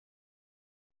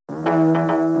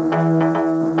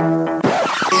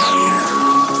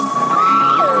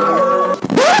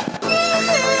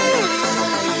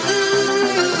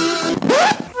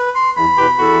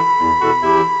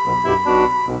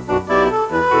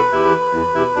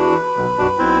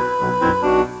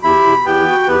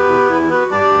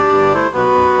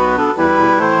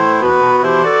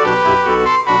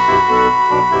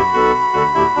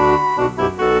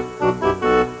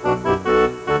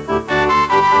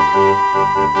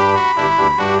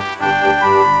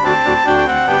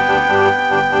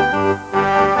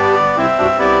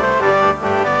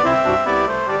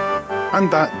And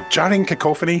that jarring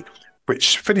cacophony,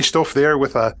 which finished off there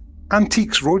with a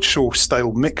Antiques Roadshow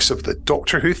style mix of the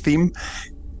Doctor Who theme,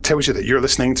 tells you that you're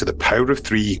listening to The Power of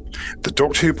Three, the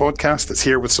Doctor Who podcast that's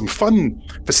here with some fun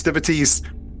festivities,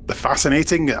 the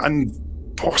fascinating and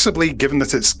possibly, given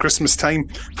that it's Christmas time,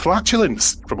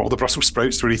 flatulence from all the Brussels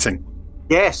sprouts we're eating.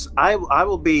 Yes, I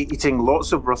will be eating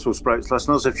lots of Brussels sprouts,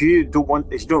 listeners. If you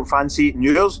don't fancy eating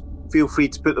yours, feel free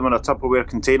to put them in a Tupperware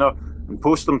container and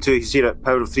post them to us here at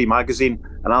Power of Three magazine,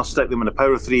 and I'll stick them in a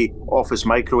Power of Three office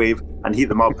microwave and heat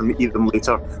them up and eat them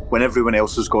later when everyone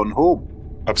else has gone home.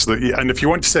 Absolutely. And if you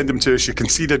want to send them to us, you can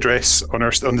see the address on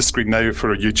the screen now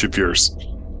for our YouTube viewers.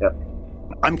 Yep.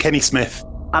 I'm Kenny Smith.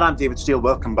 And I'm David Steele.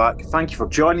 Welcome back. Thank you for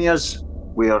joining us.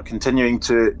 We are continuing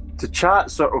to chat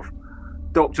sort of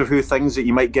Doctor Who things that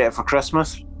you might get for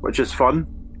Christmas, which is fun.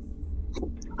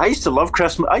 I used to love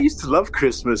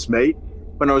Christmas, mate.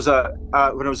 When I was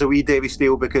a wee Davy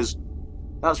Steele, because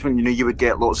that's when you would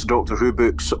get lots of Doctor Who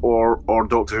books or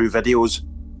Doctor Who videos.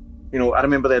 I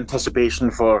remember the anticipation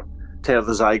for Terror of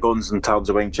the Zygons and Tards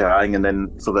of Wing Chang, and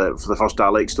then for the first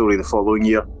Dalek story the following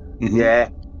year. Mm-hmm. Yeah.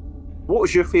 What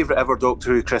was your favourite ever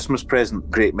Doctor Who Christmas present,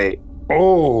 great mate?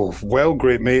 Oh, well,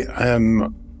 great mate.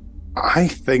 I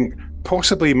think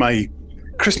possibly my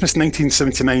Christmas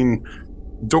 1979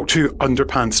 Doctor Who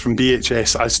underpants from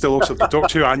VHS. I still also have the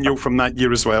Doctor Who annual from that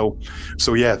year as well.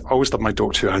 So yeah, always loved my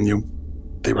Doctor Who annual.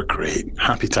 They were great.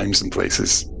 Happy times and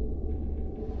places.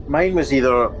 Mine was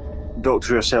either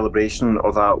Doctor Who Celebration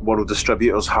or that World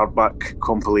Distributors hardback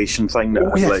compilation thing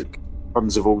that had like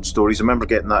tons of old stories. I remember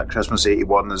getting that at Christmas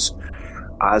 '81 as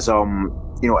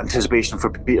anticipation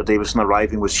for Peter Davison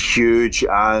arriving was huge,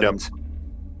 and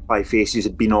Five Faces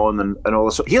had been on and all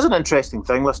this. So here's an interesting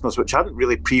thing, listeners, which hadn't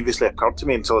really previously occurred to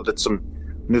me until I did some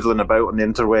noodling about on the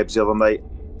interwebs the other night.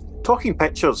 Talking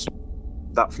Pictures,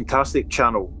 that fantastic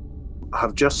channel,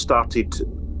 have just started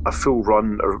a full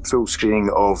run or full screening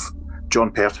of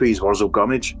John Pertwee's Wurzel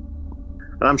Gummidge.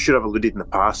 And I'm sure I've alluded in the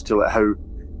past to how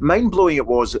mind-blowing it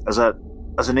was as an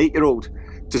 8-year-old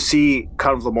to see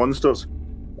Carnival of Monsters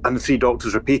and the Three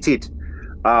Doctors repeated,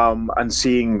 and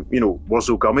seeing,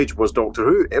 Wurzel Gummidge was Doctor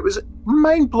Who. It was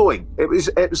mind-blowing. It was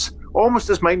almost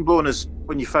as mind-blowing as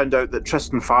when you found out that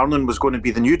Tristan Farnon was going to be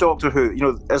the new Doctor Who.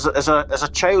 As a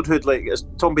childhood, like as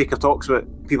Tom Baker talks about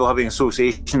people having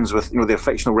associations with, their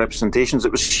fictional representations,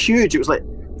 it was huge. It was like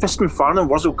Tristan Farnon,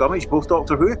 Wurzel Gummidge, both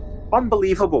Doctor Who.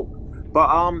 Unbelievable.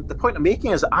 But the point I'm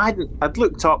making is I'd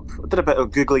looked up, I did a bit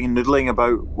of Googling and noodling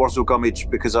about Wurzel Gummidge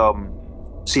because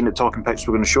seen that Talking Pictures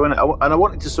were going to show in it, and I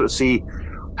wanted to sort of see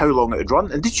how long it would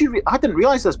run. And I didn't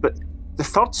realise this, but the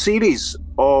third series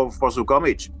of Wurzel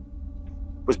Gummidge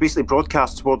was basically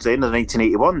broadcast towards the end of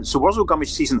 1981. So Wurzel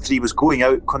Gummidge season 3 was going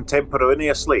out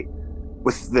contemporaneously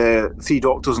with the Three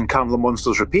Doctors and Carnival of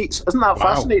Monsters repeats. Isn't that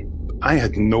fascinating? I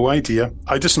had no idea.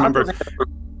 I just remember,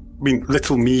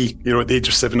 little me, at the age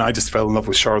of 7, I just fell in love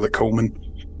with Charlotte Coleman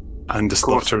and just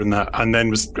loved her in that. And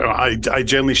then I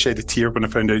generally shed a tear when I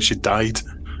found out she died.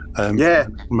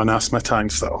 From an asthma time.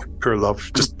 So poor love,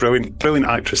 just brilliant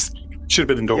actress. Should have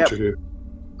been in Doctor Who.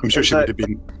 I'm sure she would have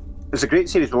been. It's a great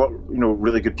series with a lot,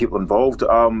 really good people involved.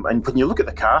 And when you look at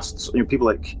the casts, people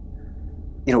like,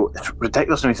 it's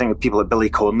ridiculous when you think of people like Billy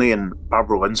Connolly and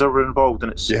Barbara Windsor were involved,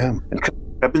 and and Chris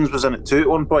Gibbons was in it too at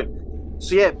one point.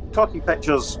 So Talking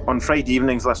Pictures on Friday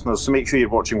evenings, listeners. So make sure you're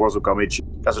watching Wurzel Gummidge.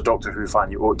 As a Doctor Who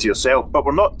fan, you owe it to yourself. But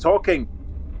we're not talking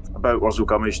about Wurzel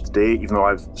Gummidge today, even though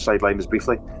I've sidelined us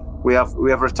briefly. We have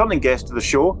a returning guest to the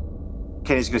show.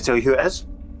 Kenny's going to tell you who it is.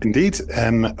 Indeed.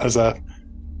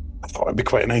 I thought it'd be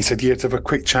quite a nice idea to have a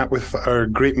quick chat with our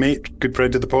great mate, good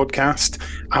friend of the podcast,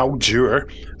 Al Dewar,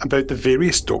 about the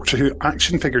various Doctor Who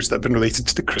action figures that have been related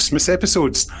to the Christmas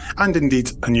episodes, and indeed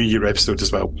a New Year episode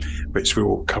as well, which we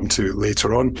will come to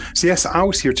later on. So yes,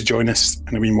 Al's here to join us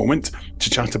in a wee moment to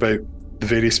chat about the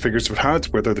various figures we've had,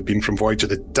 whether they've been from Voyage of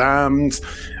the Damned,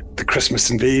 the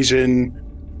Christmas Invasion.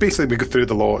 Basically, we go through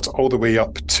the lot all the way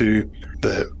up to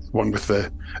the one with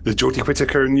the Jodie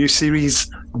Whittaker new series,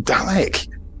 Dalek,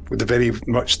 with the very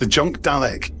much the junk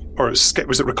Dalek, or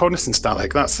was it Reconnaissance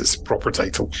Dalek? That's its proper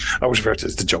title. I always refer to it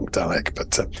as the Junk Dalek,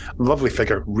 but lovely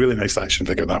figure, really nice action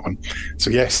figure, that one. So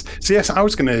yes, I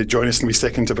was going to join us in a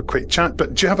second to have a quick chat,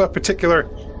 but do you have a particular,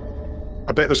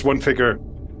 I bet there's one figure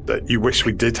that you wish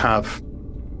we did have?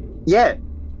 Yeah.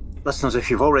 Listeners, if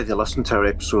you've already listened to our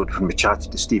episode when we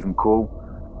chatted to Stephen Cole,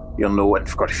 you'll know, and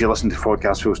if you listen to the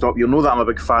podcast full stop, you'll know that I'm a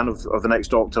big fan of the Next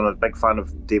Doctor and a big fan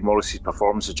of Dave Morrissey's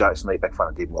performance as Jackson Knight. Big fan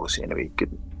of Dave Morrissey anyway.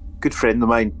 Good friend of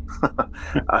mine.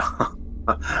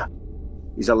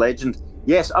 He's a legend.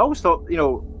 Yes, I always thought,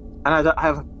 and I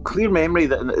have a clear memory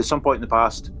that at some point in the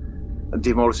past,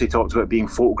 Dave Morrissey talked about being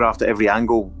photographed at every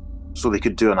angle so they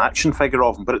could do an action figure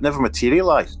of him, but it never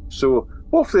materialised. So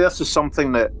hopefully this is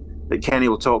something that Kenny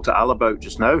will talk to Al about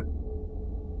just now.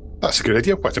 That's a good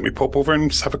idea. Why don't we pop over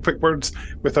and have a quick word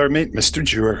with our mate, Mr.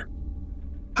 Dewar.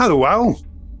 Hello, Al.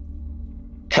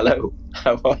 Hello.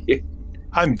 How are you?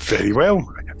 I'm very well.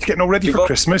 You getting all ready for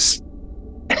Christmas?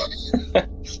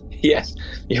 Yes.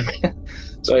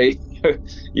 Sorry,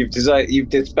 you've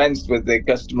dispensed with the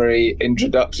customary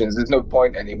introductions. There's no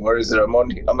point anymore, is there?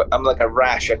 I'm like a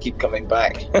rash. I keep coming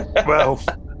back. Well,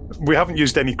 we haven't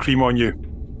used any cream on you,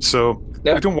 so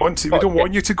no, we don't want to. We don't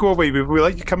want you to go away. We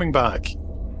like you coming back.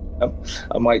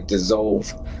 I might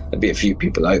dissolve. There'd be a few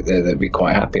people out there that'd be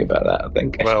quite happy about that, I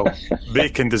think. Well, they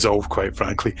can dissolve, quite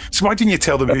frankly. So why didn't you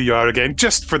tell them who you are again,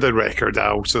 just for the record,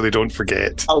 Al, so they don't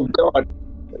forget? Oh God,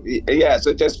 yeah.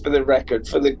 So just for the record,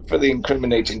 for the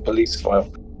incriminating police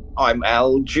file, I'm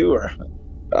Al Dewar,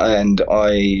 and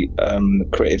I am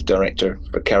creative director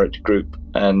for Character Group,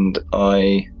 and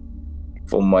I,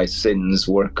 for my sins,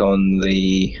 work on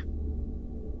the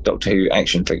Doctor Who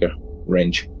action figure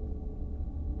range.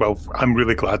 Well, I'm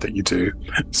really glad that you do.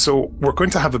 So we're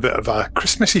going to have a bit of a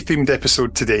Christmassy themed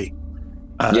episode today.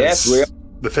 Yes, we are.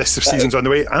 The festive season's on the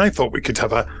way, and I thought we could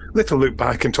have a little look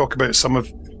back and talk about some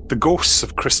of the ghosts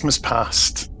of Christmas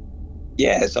past.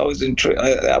 Yes, I was intrigued.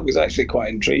 I was actually quite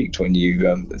intrigued when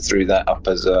you threw that up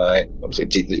as obviously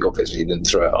you didn't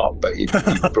throw it up, but you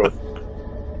brought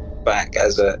back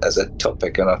as a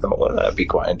topic, and I thought, well, that'd be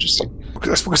quite interesting.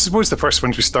 I suppose the first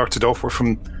ones we started off were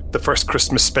from the first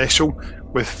Christmas special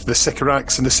with the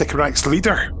Sycorax and the Sycorax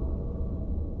leader.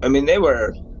 I mean, they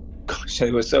were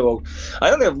so old.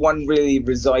 I only have one really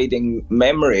residing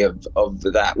memory of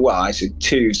that. Well, actually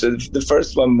two. So the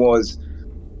first one was,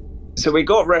 so we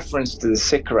got reference to the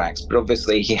Sycorax, but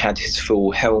obviously he had his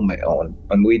full helmet on,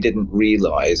 and we didn't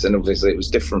realise, and obviously it was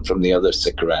different from the other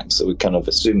Sycorax, so we kind of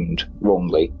assumed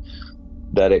wrongly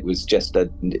that he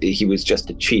was just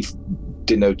a chief,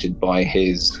 denoted by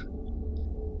his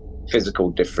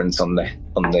physical difference on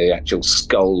the actual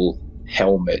skull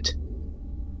helmet.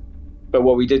 But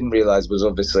what we didn't realise was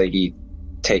obviously he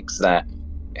takes that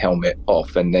helmet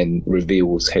off and then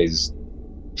reveals his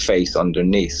face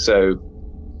underneath. So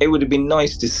it would have been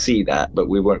nice to see that, but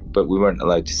we weren't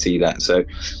allowed to see that. So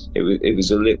it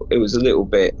was a little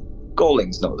bit.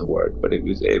 Galling's not the word, but it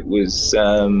was.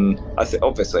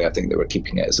 Obviously, I think they were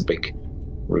keeping it as a big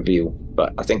reveal,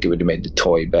 but I think it would have made the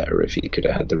toy better if he could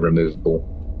have had the removable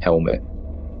helmet.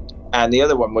 And the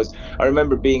other one was, I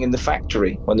remember being in the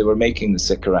factory when they were making the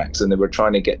Sycorax, and they were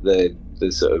trying to get the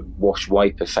sort of wash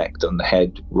wipe effect on the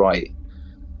head right,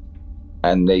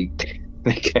 and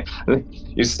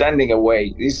you're standing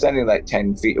like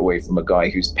 10 feet away from a guy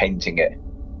who's painting it,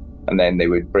 and then they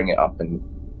would bring it up, and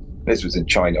this was in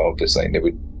China obviously, and they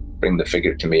would bring the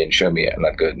figure to me and show me it, and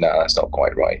I'd go, no, that's not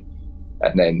quite right,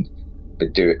 and then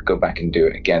they'd go back and do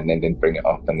it again, and then bring it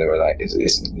up, and they were like, is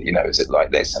it like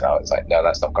this? And I was like, no,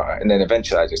 that's not quite right. And then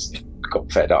eventually I just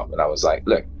got fed up, and I was like,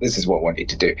 look, this is what I want you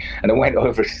to do. And I went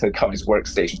over to the guy's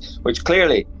workstation, which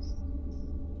clearly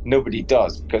nobody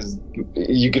does, because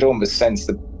you could almost sense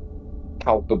the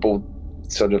palpable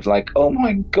sort of like, oh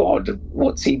my God,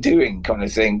 what's he doing kind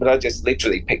of thing. But I just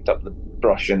literally picked up the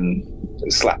brush and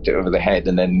slapped it over the head,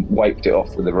 and then wiped it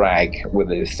off with a rag with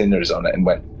the thinners on it, and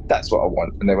went, that's what I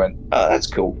want. And they went, oh, that's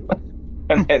cool.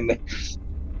 And then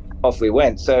off we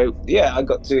went. So yeah, I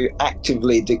got to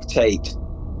actively dictate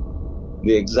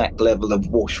the exact level of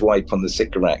wash wipe on the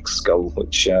Sycorax skull,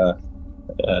 which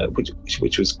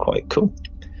was quite cool.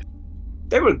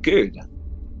 They were good.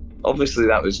 Obviously,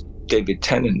 that was David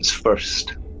Tennant's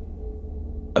first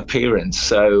appearance.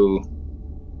 So,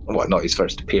 well, not his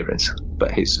first appearance,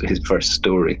 but his first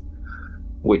story,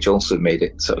 which also made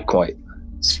it sort of quite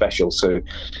special. So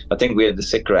I think we had the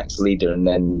Sycorax leader, and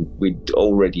then we'd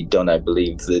already done, I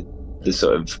believe, the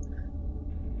sort of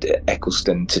the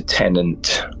Eccleston to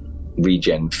Tennant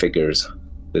regen figures,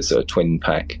 the sort of twin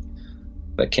pack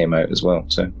that came out as well.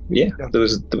 So yeah. there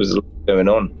was a lot going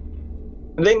on.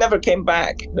 And they never came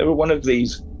back. They were one of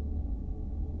these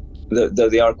though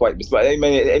they are quite bespoke. I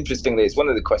mean, interestingly, it's one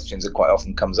of the questions that quite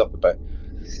often comes up about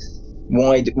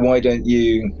why don't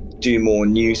you do more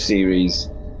new series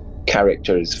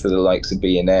characters for the likes of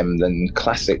B&M than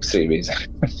classic series?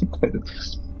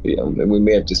 We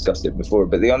may have discussed it before,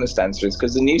 but the honest answer is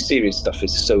because the new series stuff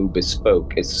is so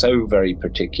bespoke, it's so very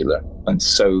particular and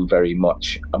so very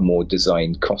much a more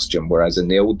designed costume, whereas in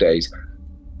the old days,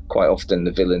 quite often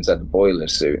the villains had a boiler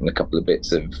suit and a couple of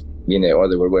bits of, or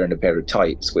they were wearing a pair of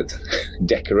tights with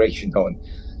decoration on.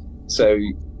 So,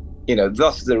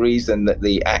 thus the reason that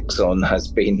the Axon has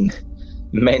been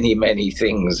many, many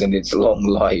things in its long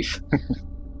life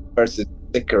versus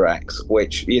Sycorax,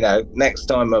 which, next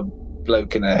time a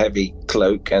bloke in a heavy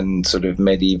cloak and sort of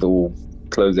medieval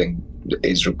clothing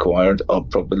is required, I'll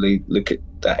probably look at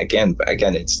that again. But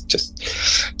again, it's just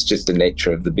the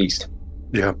nature of the beast.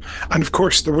 Yeah. And of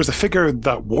course, there was a figure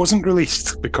that wasn't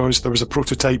released because there was a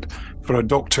prototype for a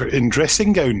doctor in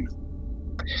dressing gown.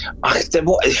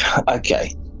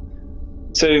 Okay.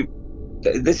 So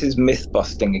this is myth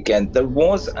busting again. There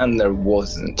was and there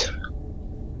wasn't.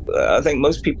 I think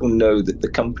most people know that the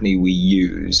company we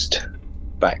used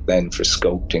back then for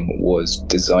sculpting was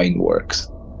Designworks.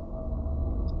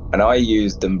 And I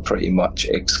used them pretty much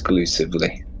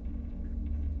exclusively.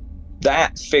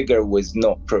 That figure was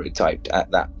not prototyped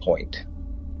at that point.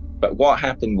 But what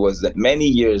happened was that many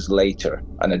years later,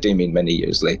 and I do mean many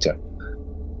years later,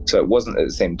 so it wasn't at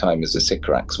the same time as the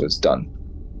Sycorax was done,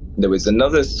 there was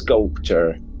another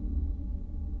sculptor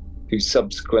who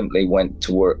subsequently went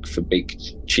to work for Big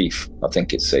Chief, I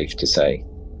think it's safe to say,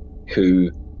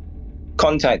 who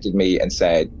contacted me and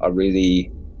said, I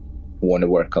really want to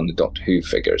work on the Doctor Who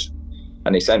figures.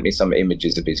 And he sent me some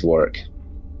images of his work.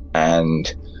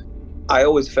 And I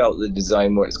always felt the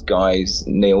Designworks guys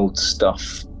nailed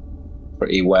stuff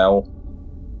pretty well.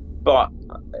 But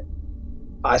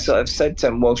I sort of said to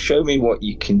him, well, show me what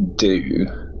you can do.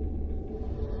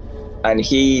 And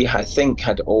he, I think,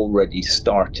 had already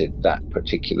started that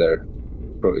particular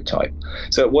prototype.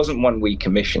 So it wasn't one we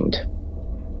commissioned.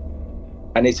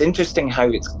 And it's interesting how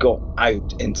it's got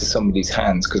out into somebody's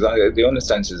hands, because the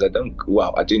honest answer is I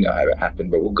do know how it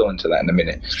happened, but we'll go into that in a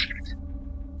minute.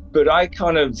 But I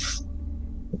kind of,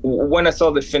 when I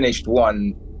saw the finished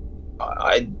one,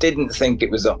 I didn't think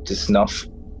it was up to snuff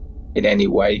in any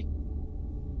way.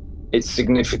 It's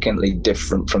significantly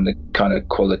different from the kind of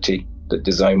quality that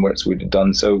Designworks would have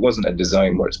done. So it wasn't a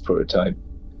Designworks prototype.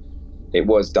 It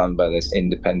was done by this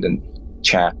independent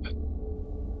chap.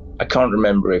 I can't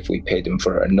remember if we paid him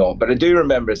for it or not, but I do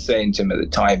remember saying to him at the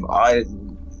time,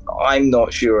 I'm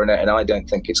not sure, and I don't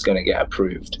think it's going to get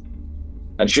approved.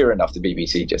 And sure enough, the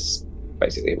BBC just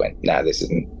basically went, nah, this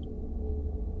isn't,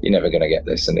 you're never going to get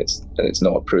this, and it's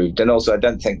not approved. And also, I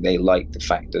don't think they liked the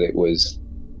fact that it was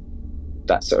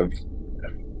that sort of,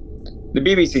 the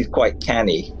BBC is quite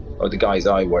canny, or the guys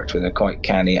I worked with are quite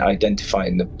canny,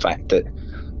 identifying the fact that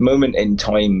moment in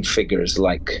time figures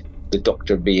like the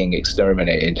Doctor being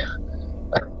exterminated,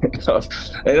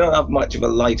 they don't have much of a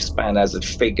lifespan as a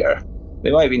figure.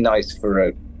 They might be nice for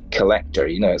a collector,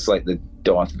 it's like the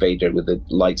Darth Vader with the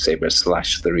lightsaber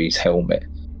 /3 his helmet.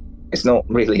 It's not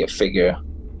really a figure.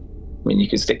 I mean, you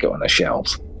can stick it on a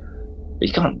shelf, but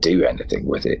you can't do anything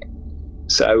with it.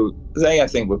 So they, I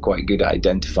think, were quite good at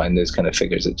identifying those kind of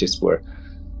figures that just were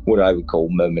what I would call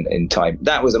moment in time.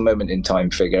 That was a moment in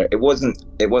time figure. It wasn't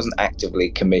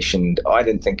actively commissioned. I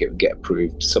didn't think it would get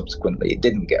approved. Subsequently, it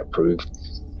didn't get approved,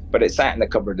 but it sat in the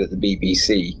cupboard at the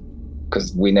BBC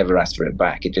because we never asked for it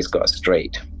back. It just got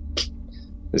straight.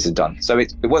 This is done. So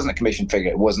it wasn't a commissioned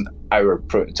figure. It wasn't our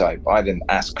prototype. I didn't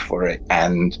ask for it,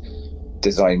 and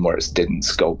Designworks didn't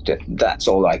sculpt it. That's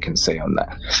all I can say on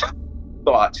that.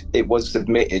 But it was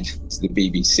submitted to the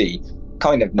BBC,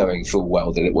 kind of knowing full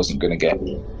well that it wasn't going to get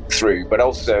through. But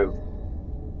also,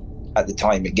 at the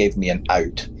time, it gave me an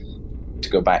out to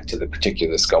go back to the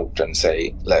particular sculptor and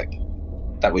say, look,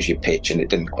 that was your pitch and it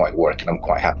didn't quite work, and I'm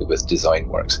quite happy with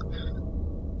Designworks.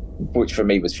 Which for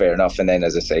me was fair enough. And then,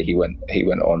 as I say, he went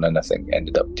on and I think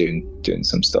ended up doing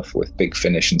some stuff with Big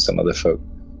Finish and some other folk.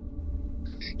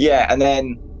 Yeah, and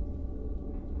then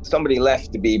somebody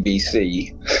left the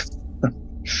BBC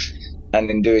and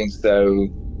in doing so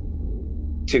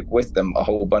took with them a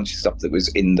whole bunch of stuff that was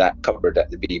in that cupboard at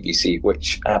the BBC,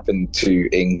 which happened to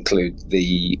include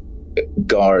the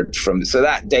guard from, so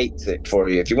that dates it for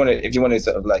you. If you want to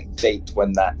sort of like date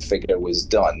when that figure was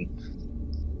done,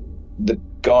 the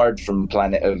guard from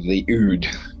Planet of the Ood,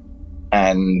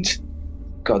 and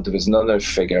God, there was another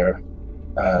figure.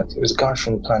 It was a guard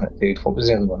from Planet of the Ood. What was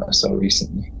the other one I saw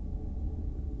recently?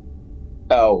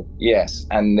 Oh, yes,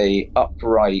 and the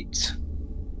upright.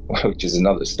 which is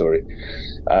another story.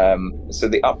 So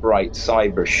the upright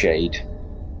cyber shade,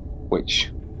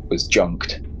 which was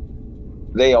junked,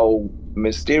 they all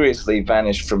mysteriously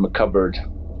vanished from a cupboard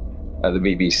at the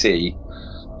BBC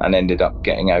and ended up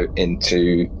getting out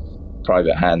into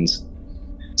private hands.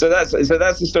 So that's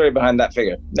the story behind that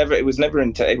figure.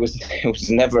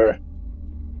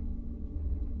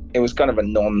 It was kind of a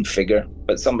non-figure,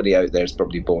 but somebody out there's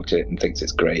probably bought it and thinks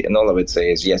it's great. And all I would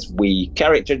say is, yes,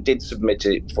 Character did submit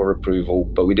it for approval,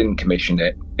 but we didn't commission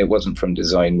it. It wasn't from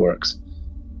Design Works.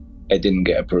 It didn't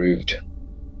get approved.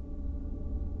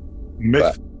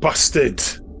 Myth busted.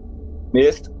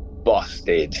 Myth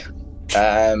busted. Who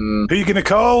are you going to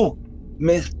call?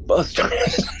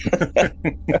 Mythbusters.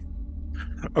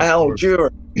 Al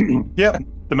Dewar. Yep,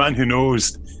 the man who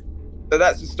knows. So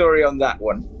that's the story on that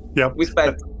one. Yeah, we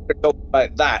spent more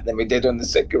about that than we did on the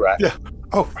cigarette. Yeah.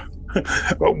 Oh,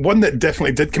 well, one that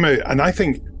definitely did come out, and I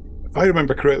think, if I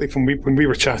remember correctly, from when we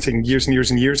were chatting years and years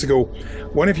and years ago,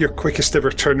 one of your quickest ever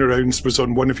turnarounds was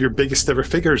on one of your biggest ever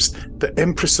figures, the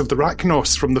Empress of the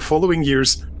Rachnos from the following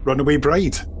year's Runaway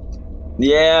Bride.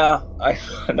 Yeah,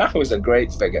 that was a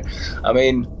great figure. I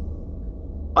mean,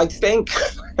 I think,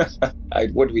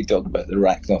 what do we talk about, the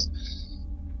Rachnos?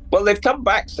 Well, they've come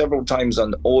back several times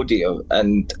on audio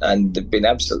and they've been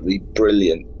absolutely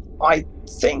brilliant. I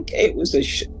think it was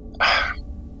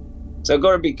so I've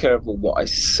got to be careful what I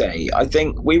say. I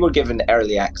think we were given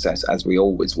early access, as we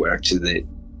always were, to the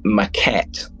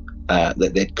maquette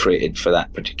that they'd created for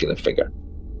that particular figure.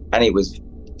 And it was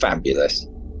fabulous.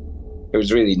 It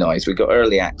was really nice. We got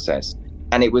early access.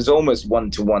 And it was almost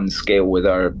one-to-one scale with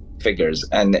our figures.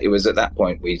 And it was at that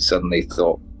point we suddenly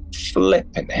thought,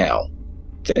 flipping hell,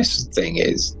 this thing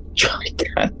is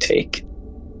gigantic.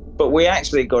 But we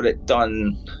actually got it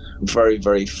done very,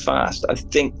 very fast. I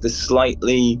think the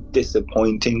slightly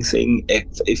disappointing thing,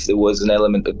 if there was an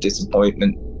element of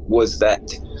disappointment, was that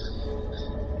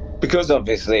because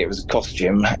obviously it was a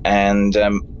costume, and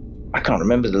I can't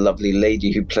remember the lovely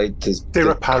lady who played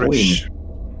Sarah Parish.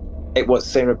 Queen. It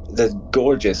was the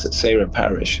gorgeous Sarah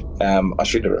Parish. I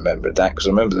should have remembered that, because I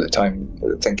remember the time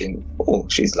thinking, oh,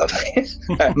 she's lovely.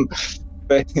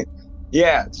 But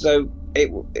yeah, so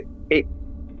it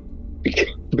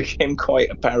became quite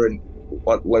apparent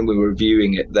when we were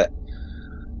viewing it that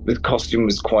the costume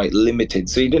was quite limited.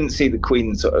 So you didn't see the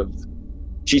Queen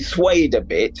she swayed a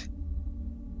bit.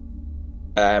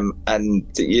 And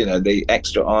the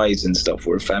extra eyes and stuff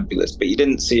were fabulous, but you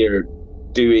didn't see her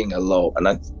doing a lot. And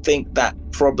I think that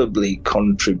probably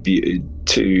contributed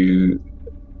to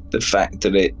the fact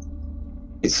that it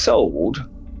sold.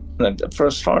 For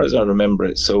as far as I remember,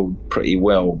 it sold pretty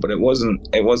well, but it wasn't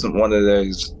one of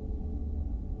those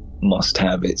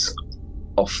must-have, it's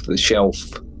off the shelf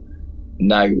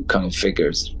now kind of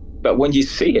figures. But when you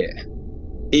see it,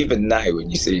 even now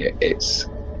when you see it, it's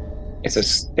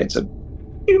a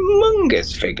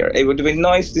humongous figure. It would have been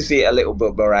nice to see it a little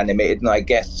bit more animated, and I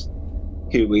guess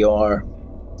here we are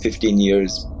 15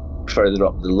 years further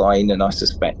up the line, and I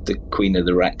suspect the Queen of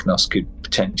the Rachnos could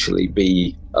potentially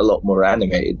be a lot more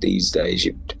animated these days.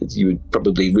 You would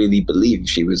probably really believe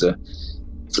she was a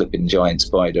flipping giant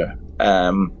spider.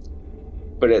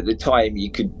 But at the time,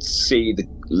 you could see the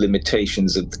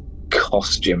limitations of the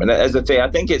costume. And as I say, I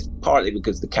think it's partly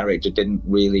because the character didn't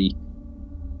really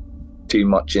do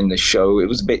much in the show. It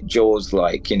was a bit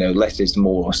Jaws-like, less is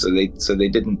more. So they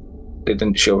didn't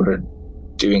show her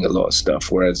doing a lot of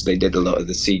stuff, whereas they did a lot of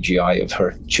the CGI of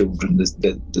her children,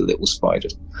 the little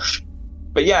spiders.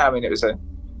 But yeah, I mean, it was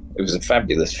a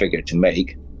fabulous figure to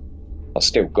make. I've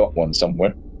still got one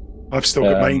somewhere. I've still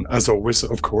got mine, as always,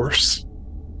 of course.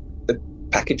 The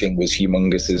packaging was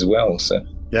humongous as well, so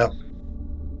yeah,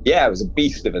 it was a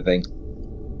beast of a thing.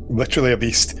 Literally a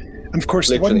beast. And of course,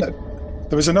 there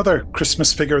was another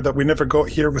Christmas figure that we never got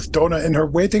here with Donna in her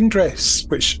wedding dress,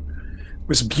 which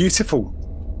was beautiful.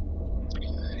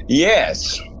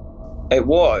 Yes, it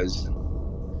was.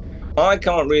 I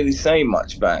can't really say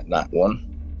much about that one,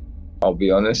 I'll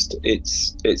be honest.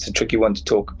 It's a tricky one to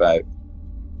talk about.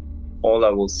 All I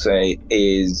will say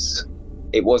is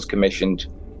it was commissioned.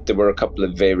 There were a couple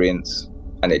of variants,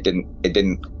 and it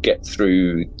didn't get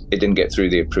through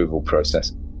the approval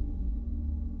process.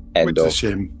 Which is a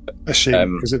shame. A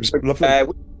shame, because it was lovely.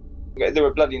 They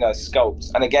were bloody nice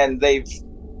sculpts, and again,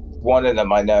 one of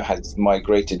them I know has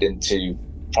migrated into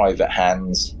private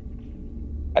hands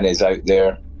and is out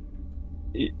there.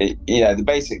 The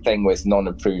basic thing with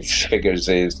non-approved figures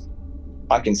is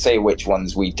I can say which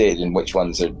ones we did and which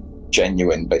ones are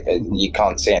genuine, but you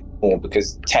can't say anymore,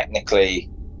 because technically,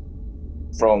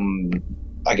 from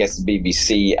I guess the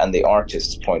BBC and the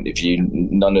artist's point of view,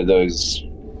 none of those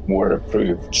were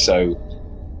approved. So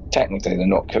technically they're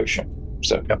not kosher.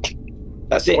 So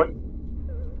that's it.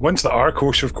 Once that are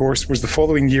kosher, of course, was the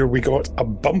following year we got a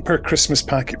bumper Christmas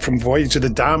packet from Voyage of the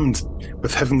Damned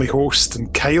with Heavenly Host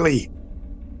and Kylie.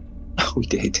 We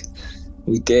did.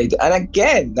 And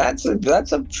again, that's a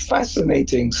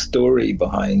fascinating story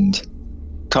behind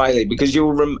Kylie, because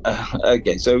you'll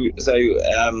okay, so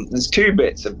there's two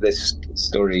bits of this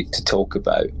story to talk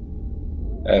about.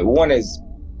 One is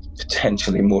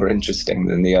potentially more interesting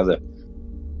than the other.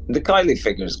 The Kylie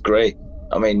figure is great.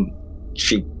 I mean,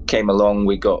 she came along,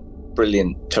 we got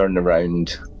brilliant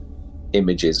turnaround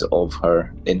images of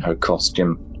her in her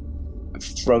costume.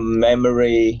 From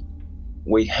memory,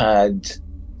 we had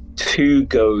 2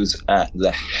 goes at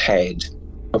the head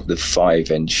of the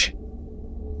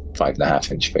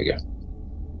 5.5-inch figure.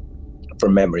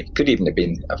 From memory, could even have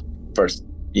been a first,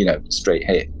 straight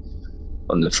hit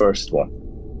on the first one.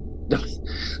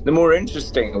 The more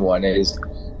interesting one is,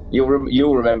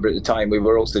 you'll remember at the time we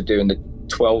were also doing the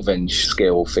 12-inch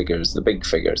scale figures, the big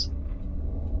figures,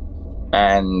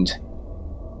 and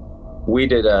we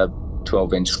did a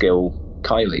 12-inch scale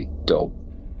Kylie doll,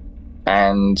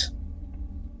 and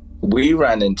we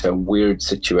ran into a weird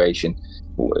situation.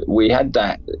 We had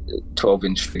that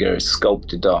 12-inch figure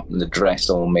sculpted up and the dress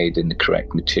all made in the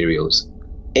correct materials.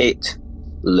 It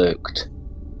looked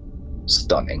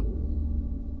stunning.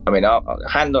 I mean,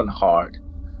 hand on heart,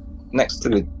 next to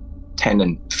the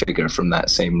Tennant figure from that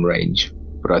same range,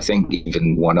 but I think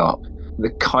even one up, the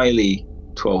Kylie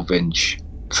 12-inch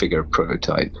figure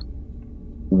prototype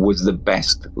was the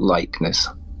best likeness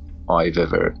I've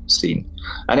ever seen.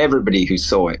 And everybody who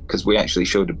saw it, because we actually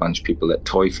showed a bunch of people at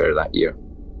Toy Fair that year.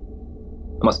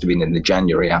 It must have been in the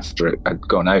January after it had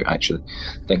gone out, actually,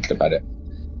 thinking about it.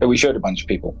 But we showed a bunch of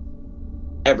people.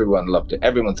 Everyone loved it.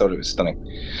 Everyone thought it was stunning.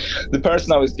 The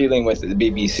person I was dealing with at the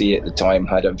BBC at the time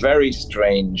had a very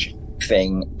strange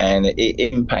thing, and it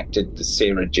impacted the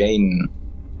Sarah Jane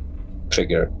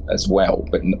figure as well,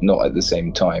 but not at the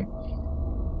same time.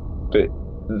 But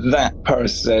that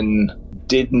person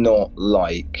did not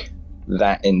like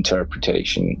that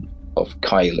interpretation of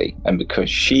Kylie, and because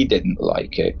she didn't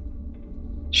like it,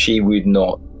 she would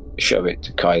not show it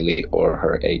to Kylie or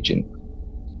her agent.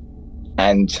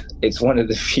 And it's one of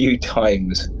the few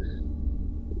times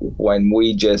when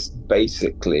we just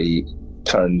basically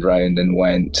turned around and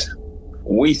went,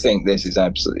 we think this is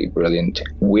absolutely brilliant.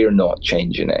 We're not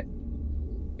changing it.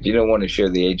 If you don't want to show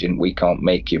the agent, we can't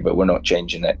make you, but we're not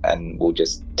changing it, and we'll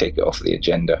just take it off the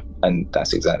agenda. And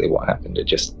that's exactly what happened. It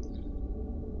just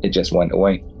went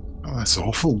away. Oh, that's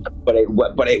awful. But it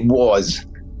was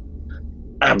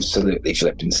absolutely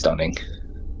flipping stunning.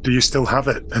 Do you still have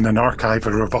it in an archive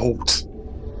or a vault?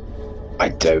 I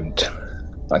don't.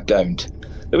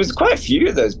 There was quite a few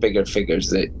of those bigger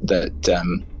figures that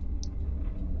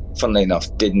funnily enough,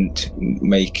 didn't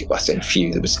make. I say a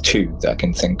few. There was 2 that I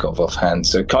can think of offhand.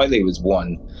 So Kylie was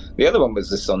one. The other one was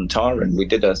the Sontaran. We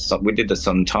did a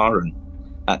Sontaran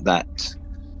at that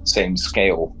same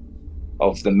scale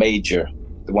of the Major,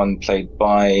 the one played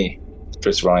by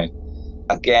Chris Ryan.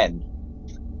 Again,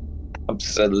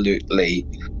 absolutely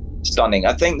stunning.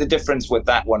 I think the difference with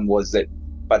that one was that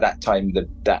by that time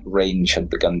that range had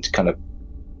begun to kind of,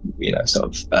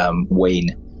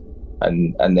 wane,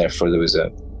 and therefore there was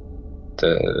a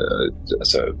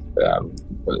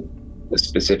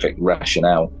specific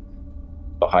rationale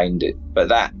behind it. But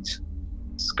that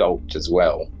sculpt as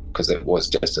well, because it was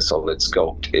just a solid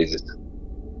sculpt, is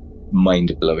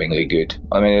mind-blowingly good.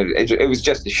 I mean, it was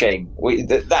just a shame.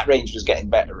 That range was getting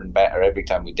better and better every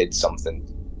time we did something.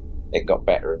 It got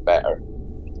better and better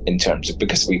in terms of,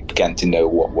 because we began to know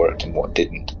what worked and what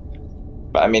didn't.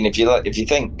 But I mean, if you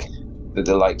think that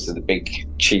the likes of the Big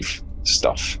Chief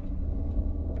stuff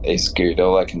is good,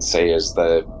 all I can say is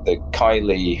the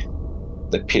Kylie,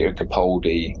 the Peter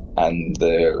Capaldi, and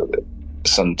the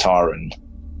Sontaran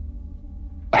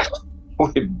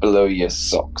would blow your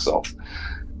socks off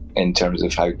in terms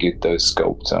of how good those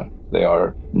sculpts are. They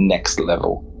are next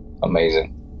level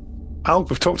amazing. Al,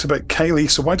 we've talked about Kylie,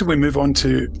 so why don't we move on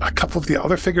to a couple of the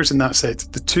other figures in that set?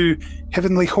 The 2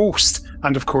 Heavenly Host,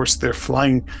 and of course their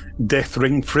flying Death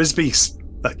Ring Frisbees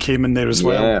that came in there as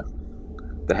well. Yeah,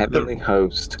 the Heavenly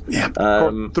Host. Yeah,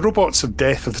 the robots of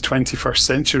death of the 21st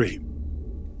century.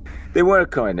 They were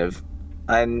kind of,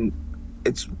 and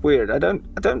it's weird. I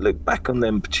don't look back on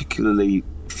them particularly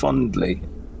fondly.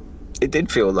 It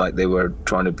did feel like they were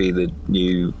trying to be the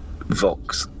new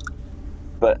Vox.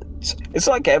 But it's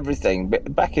like everything.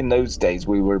 But back in those days,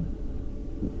 we were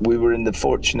in the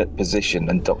fortunate position,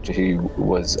 and Doctor Who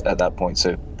was at that point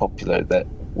so popular that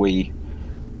we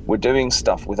were doing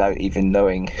stuff without even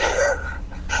knowing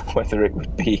whether it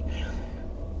would be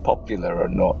popular or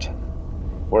not.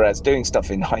 Whereas doing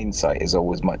stuff in hindsight is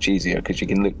always much easier because you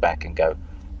can look back and go,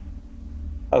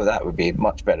 oh, that would be a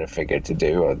much better figure to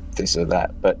do, or this or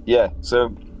that. But yeah,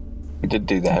 so we did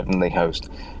do the Heavenly Host.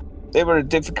 They were a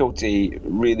difficulty,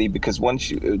 really, because once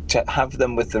you to have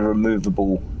them with the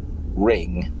removable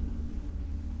ring,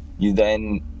 you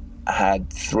then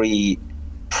had 3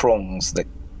 prongs that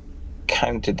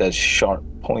counted as sharp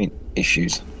point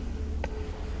issues.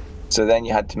 So then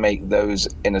you had to make those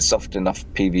in a soft enough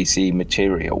PVC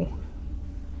material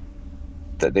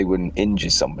that they wouldn't injure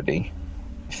somebody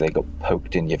if they got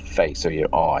poked in your face or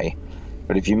your eye.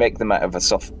 But if you make them out of a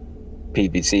soft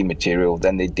PVC material,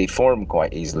 then they deform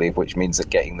quite easily, which means that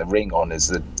getting the ring on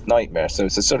is a nightmare. So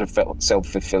it's a sort of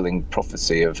self-fulfilling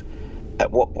prophecy of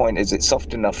at what point is it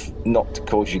soft enough not to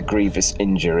cause you grievous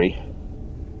injury,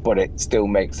 but it still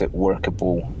makes it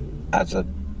workable as a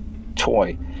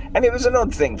toy. And it was an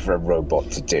odd thing for a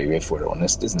robot to do, if we're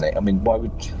honest, isn't it? I mean,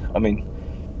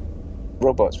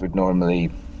 robots would normally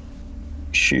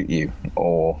shoot you,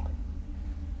 or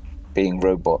being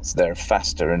robots, they're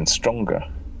faster and stronger.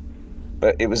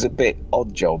 But it was a bit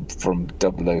odd job from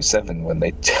 007 when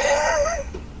they took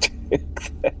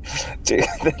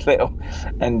the little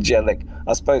angelic.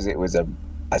 I suppose that was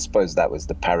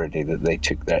the parody, that they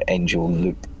took their angel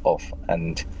loop off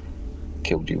and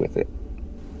killed you with it.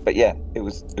 But yeah, it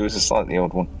was a slightly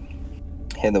odd one.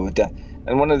 Yeah, there were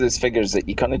and one of those figures that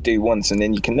you kind of do once and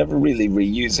then you can never really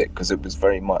reuse it because it was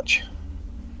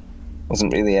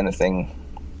wasn't really anything,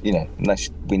 unless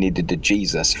we needed a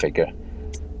Jesus figure.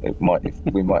 We might have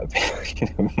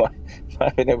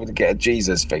been able to get a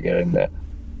Jesus figure in there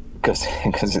because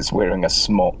it's wearing a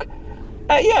smock.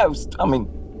 It was,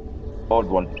 odd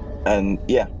one. And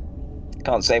yeah,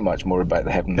 can't say much more about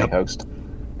the Heavenly Host.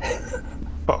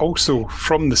 But also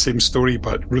from the same story,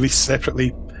 but released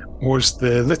separately, was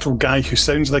the little guy who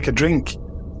sounds like a drink,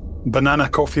 Banana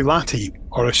Coffee Latte,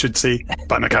 or I should say,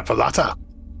 Banana Coffee Latte,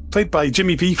 played by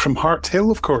Jimmy V from Hart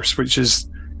Hill, of course, which is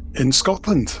in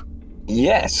Scotland.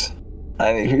 Yes,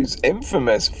 and who's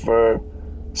infamous for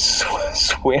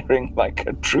swearing like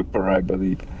a trooper, I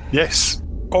believe. Yes,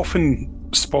 often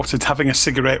spotted having a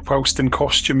cigarette whilst in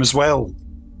costume as well.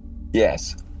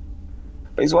 Yes,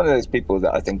 but he's one of those people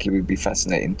that I think he would be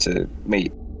fascinating to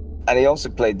meet. And he also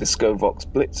played the Skovox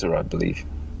Blitzer, I believe.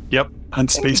 Yep, and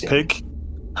Space Pig,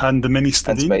 and the Mini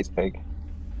Stadine. And Space Pig.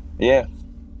 Yeah,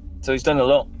 so he's done a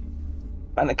lot.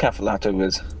 And the Cafalato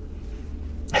was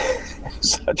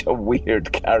such a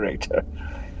weird character.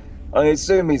 I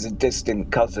assume he's a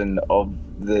distant cousin of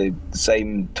the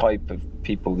same type of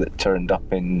people that turned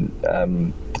up in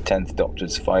the 10th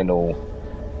Doctor's final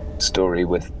story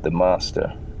with the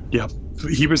Master. Yeah,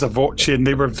 he was a Voce and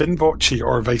they were Vin Voce,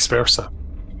 or vice versa.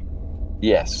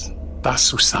 Yes. That's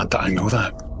so sad that I know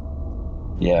that.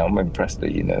 Yeah, I'm impressed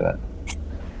that you know that.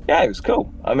 Yeah, it was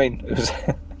cool. I mean, it was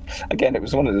again, it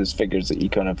was one of those figures that you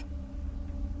kind of...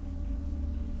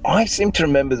 I seem to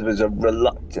remember there was a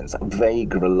reluctance, a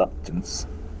vague reluctance.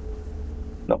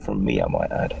 Not from me, I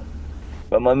might add.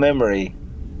 But my memory...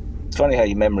 It's funny how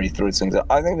your memory throws things out.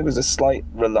 I think there was a slight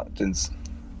reluctance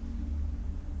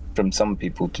from some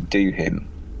people to do him.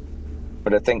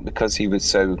 But I think because he was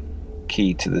so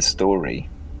key to the story,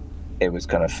 it was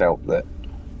kind of felt that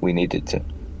we needed to.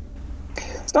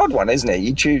 It's an odd one, isn't it?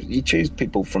 You choose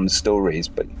people from stories,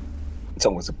 but it's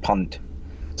always a punt.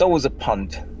 It's always a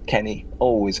punt, Kenny.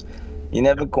 Always. You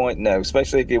never quite know,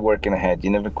 especially if you're working ahead. You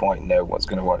never quite know what's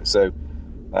going to work. So,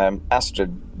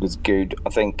 Astrid was good. I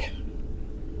think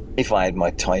if I had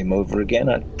my time over again,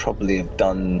 I'd probably have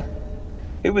done...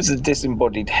 It was a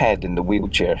disembodied head in the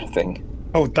wheelchair thing.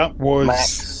 Oh, that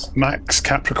was Max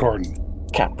Capricorn.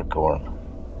 Capricorn.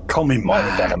 Call me Might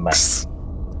have done a Max.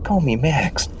 Call me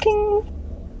Max. Ding.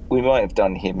 We might have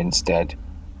done him instead.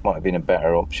 Might have been a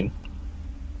better option.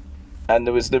 And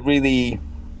there was the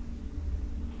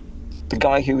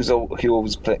guy who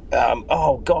always played.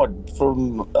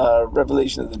 From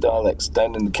Revelation of the Daleks,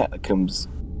 down in the catacombs,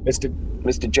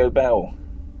 Mr. Joe Bell.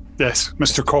 Yes,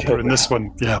 Mr. Copper in this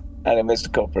one. Yeah, and then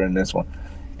Mr. Copper in this one.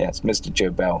 Yes, Mr.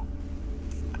 Joe Bell.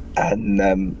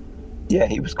 And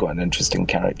he was quite an interesting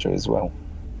character as well.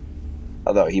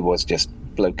 Although he was just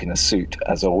bloke in a suit,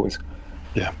 as always.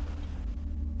 Yeah.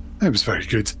 It was very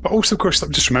good. But also, of course, I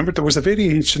just remembered there was a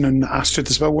variation in Astrid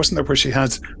as well, wasn't there, where she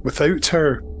had without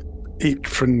her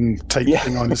apron type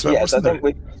thing on as well, yes, wasn't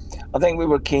there? I think we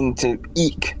were keen to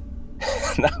eke.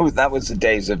 that was the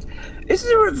days of, is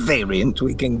there a variant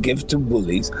we can give to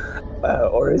Woolies?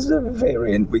 Or is there a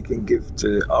variant we can give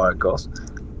to Argos?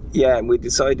 Yeah, and we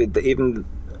decided that even...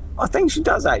 I think she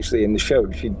does actually in the show.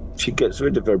 She gets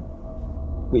rid of her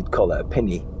we'd call it a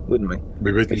pinny, wouldn't we?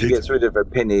 We would. She gets rid of her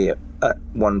pinny at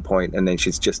one point, and then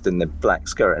she's just in the black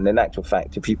skirt. And in actual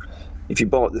fact, if you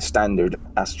bought the standard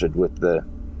Astrid with the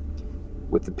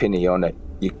pinny on it,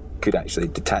 you could actually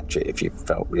detach it if you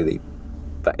felt really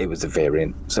that it was a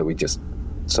variant. So we just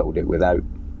sold it without,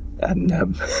 and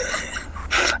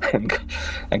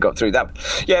and got through that.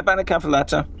 Yeah,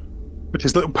 Banacafalata. With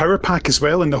his little power pack as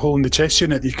well, and the hole in the chest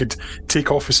unit you could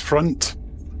take off his front.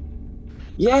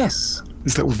 Yes.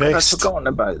 His little vest. I've forgotten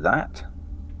about that.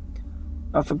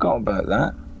 I forgot about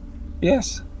that.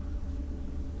 Yes.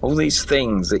 All these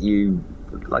things that you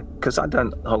like, because I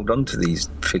don't hold on to these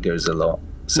figures a lot.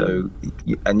 So,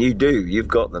 and you do. You've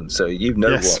got them, so you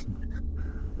know what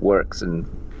works and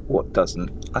what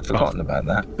doesn't. I've forgotten about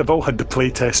that. They've all had the play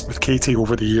test with Katie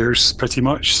over the years, pretty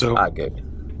much. So. Good.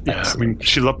 Yeah, excellent. I mean,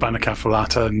 she loved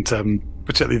Banacafalata, and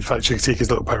particularly the fact she could take his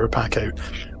little power pack out.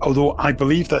 Although I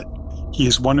believe that he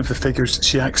is one of the figures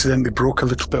she accidentally broke a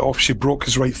little bit off. She broke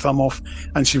his right thumb off,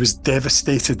 and she was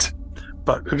devastated.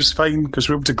 But it was fine because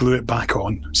we were able to glue it back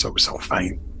on, so it was all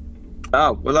fine.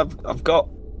 Oh, well,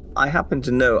 I happen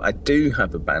to know I do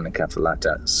have a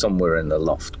Banacafalata somewhere in the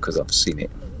loft because I've seen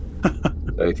it.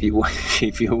 So if you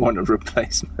want a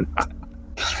replacement,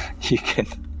 you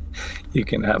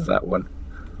can have that one.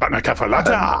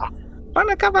 Banacafalata!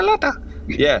 Banacafalata!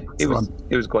 Yeah, it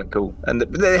was quite cool. And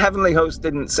the Heavenly Host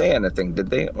didn't say anything,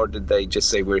 did they? Or did they just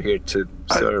say we're here to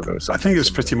serve or something? I think it was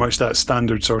pretty much that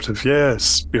standard sort of,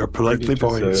 yes, we are politely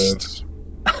voiced.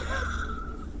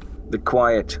 The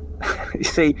quiet. You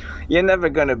see, you're never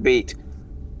going to beat,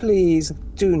 please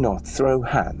do not throw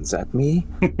hands at me.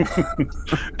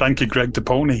 Thank you, Greg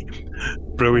DePony.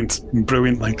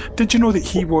 Brilliant line. Did you know that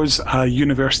he was a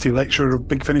university lecturer of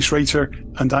Big Finish writer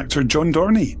and actor John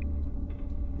Dorney?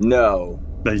 No.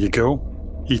 There you go.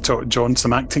 He taught John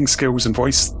some acting skills and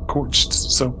voice coached.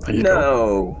 So there you go.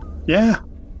 No. Yeah.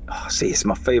 Oh, see, it's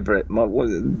my favourite.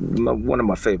 One of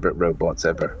my favourite robots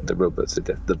ever. The robots of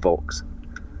death. The Vox.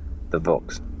 The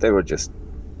Vox. They were just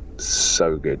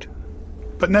so good.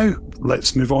 But now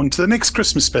let's move on to the next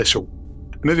Christmas special.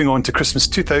 Moving on to Christmas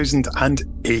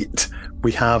 2008,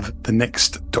 we have The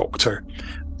Next Doctor.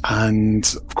 And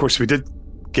of course, we did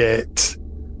get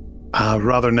a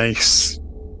rather nice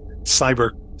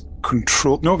cyber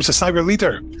control. No, it was a cyber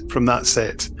leader from that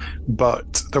set,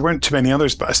 but there weren't too many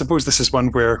others. But I suppose this is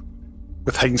one where,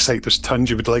 with hindsight, there's tons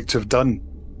you would like to have done.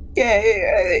 Yeah,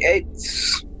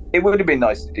 it would have been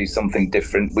nice to do something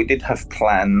different. We did have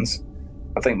plans.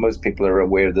 I think most people are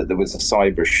aware that there was a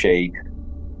cyber shade,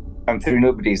 and through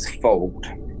nobody's fault,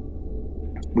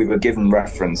 we were given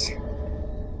reference,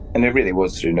 and it really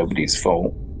was through nobody's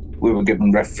fault. We were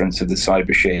given reference of the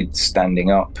cyber shade standing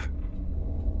up,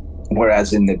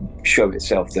 whereas in the show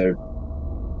itself, they're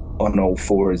on all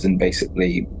fours and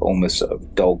basically almost sort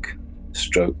of dog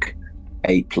stroke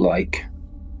ape-like.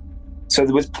 So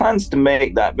there was plans to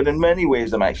make that, but in many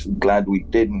ways, I'm actually glad we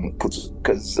didn't, because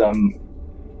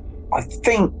I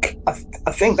think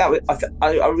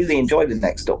I really enjoyed The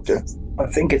Next Doctor. I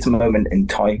think it's a moment in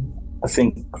time. I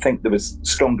think there was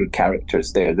stronger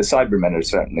characters there. The Cybermen are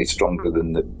certainly stronger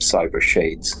than the Cyber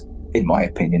Shades, in my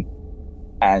opinion.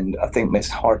 And I think Miss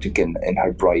Hartigan in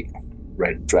her bright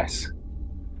red dress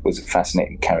was a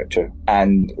fascinating character.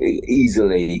 And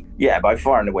easily, by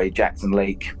far and away, Jackson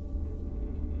Lake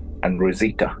and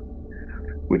Rosita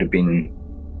would have been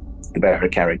the better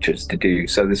characters to do.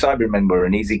 So the Cybermen were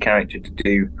an easy character to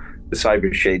do. The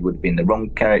Cyber Shade would have been the wrong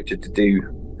character to do.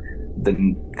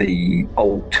 The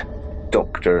Alt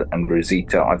Doctor and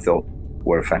Rosita, I thought,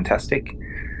 were fantastic.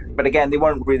 But again, they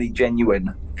weren't really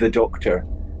genuine, the Doctor.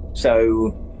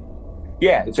 So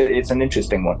yeah, it's an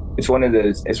interesting one. It's one of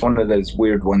those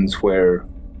weird ones where,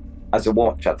 as a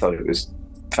watch, I thought it was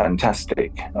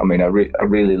fantastic. I mean, I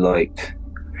really liked.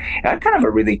 It had kind of a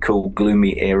really cool,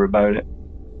 gloomy air about it,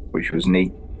 which was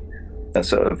neat. That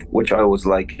sort of, which I always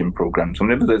like in programs.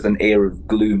 Whenever there's an air of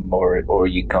gloom or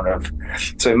you kind of,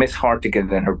 so Miss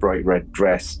Hartigan in her bright red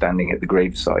dress standing at the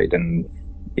graveside and,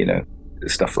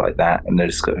 stuff like that. And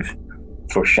there's sort of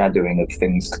foreshadowing of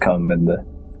things to come, and the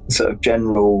sort of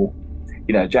general,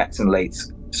 Jackson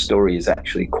Lake's story is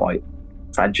actually quite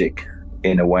tragic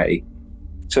in a way.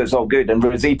 So it's all good. And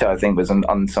Rosita, I think, was an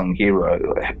unsung hero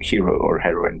or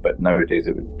heroine, but nowadays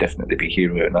it would definitely be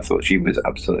hero. And I thought she was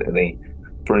absolutely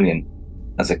brilliant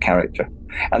as a character.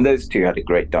 And those two had a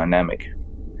great dynamic.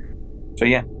 So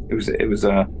yeah, it was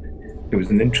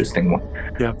an interesting one,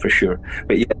 yeah, for sure.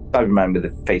 But yeah, Cyberman with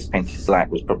the face painted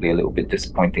black was probably a little bit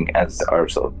disappointing as our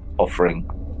sort of offering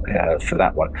for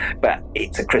that one. But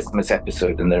it's a Christmas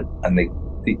episode, and they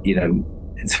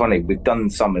it's funny, we've done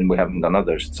some and we haven't done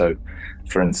others. So,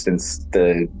 for instance,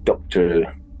 the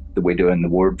Doctor that we do in the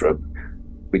wardrobe,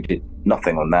 we did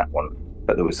nothing on that one,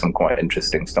 but there was some quite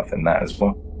interesting stuff in that as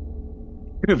well.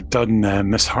 You could have done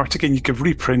Miss Hartigan. You could have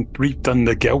redone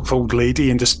the Gelth old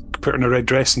lady and just put her in a red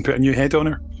dress and put a new head on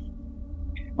her.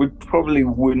 We probably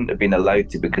wouldn't have been allowed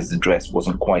to because the dress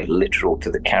wasn't quite literal to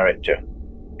the character,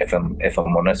 if I'm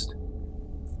honest.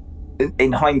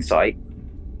 In hindsight,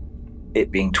 it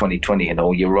being 2020 and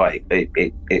all, you're right.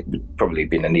 It would probably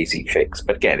been an easy fix.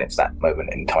 But again, it's that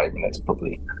moment in time, and it's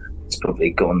probably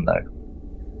gone now.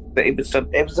 But it was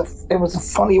a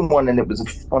funny one, and it was a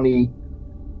funny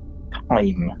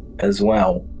time as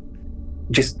well.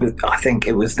 I think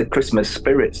it was the Christmas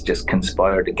spirits just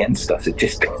conspired against us. It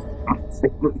just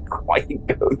didn't quite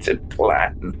go to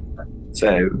plan.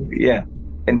 So yeah,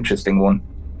 interesting one.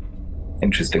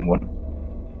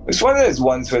 It's one of those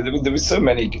ones where there was so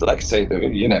many, like I say, there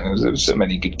was so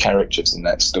many good characters in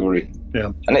that story.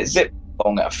 Yeah. And it zipped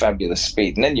along at a fabulous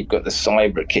speed. And then you've got the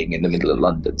Cyber King in the middle of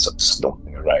London sort of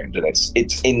stomping around. And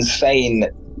it's insane,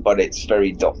 but it's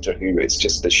very Doctor Who. It's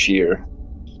just the sheer...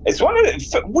 it's one of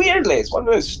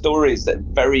those stories that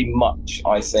very much,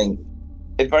 I think,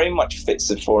 it very much fits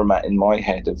the format in my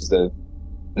head of the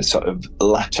sort of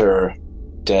latter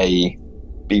day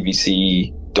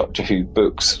BBC Doctor Who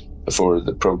books before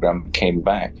the programme came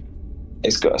back.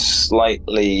 It's got a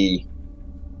slightly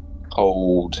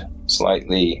cold,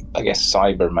 slightly, I guess,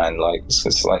 Cyberman-like, it's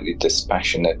a slightly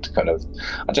dispassionate kind of,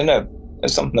 I don't know,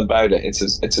 there's something about it. It's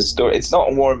a story. It's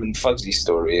not a warm and fuzzy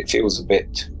story. It feels a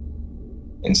bit,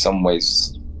 in some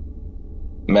ways,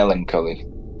 melancholy.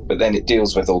 But then it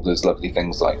deals with all those lovely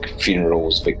things like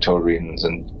funerals, Victorians,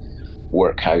 and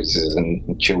workhouses,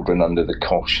 and children under the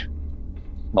cosh.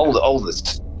 All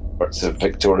the parts of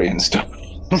Victorian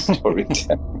storytelling.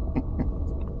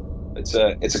 It's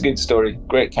a good story.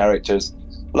 Great characters.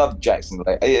 Love Jackson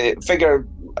Lake. Figure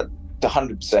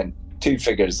 100%. 2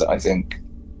 figures that I think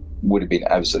would have been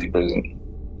absolutely brilliant.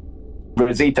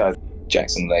 Rosita,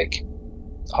 Jackson Lake,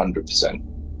 100%.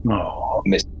 Oh,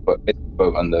 Missed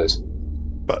boat on those.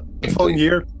 But the following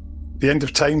year, the end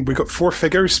of time, we got 4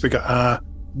 figures. We got a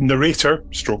narrator,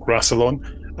 stroke Rassilon,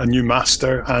 a new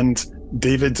master, and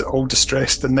David all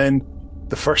distressed, and then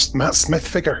the first Matt Smith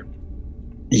figure.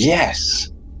 Yes.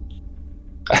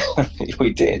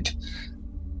 We did.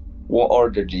 What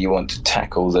order do you want to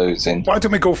tackle those in? Why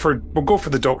don't we'll go for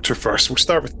the Doctor first. We'll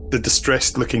start with the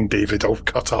distressed looking David all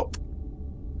cut up.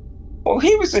 Well,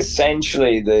 he was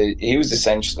essentially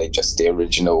just the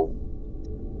original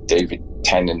David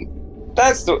Tennant.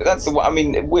 That's the one. I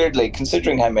mean, weirdly,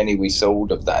 considering how many we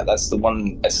sold of that, that's the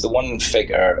one. It's the one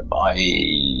figure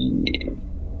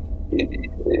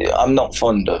I'm not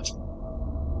fond of.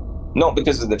 Not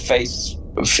because of the face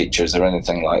features or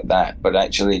anything like that, but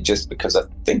actually just because I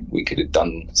think we could have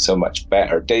done so much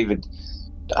better. David,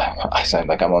 I sound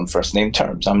like I'm on first name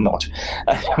terms. I'm not.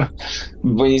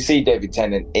 When you see David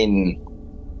Tennant in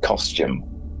costume,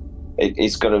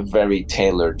 it's got a very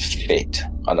tailored fit,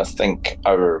 and I think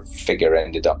our figure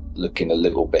ended up looking a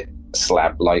little bit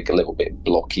slab-like, a little bit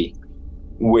blocky,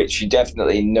 which you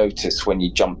definitely notice when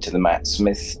you jump to the Matt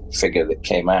Smith figure that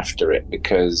came after it,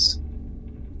 because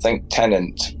I think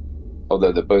Tennant,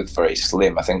 although they're both very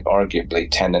slim, I think arguably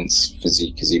Tennant's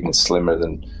physique is even slimmer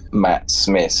than Matt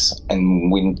Smith's,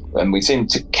 and we seem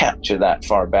to capture that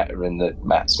far better in the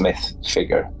Matt Smith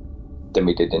figure than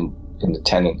we did in the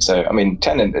Tennant. So, I mean,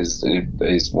 Tennant is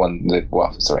one that,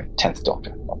 10th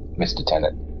Doctor, not Mr.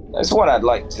 Tennant. It's one I'd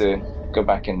like to go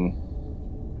back and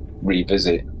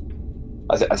revisit.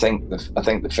 I think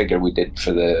the figure we did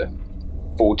for the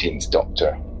 14th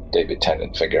Doctor, David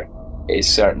Tennant figure, is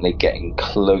certainly getting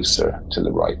closer to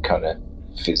the right kind of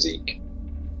physique.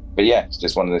 But yeah, it's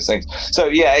just one of those things. So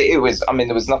yeah, it was, I mean,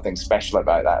 there was nothing special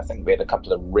about that. I think we had a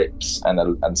couple of rips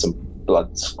and some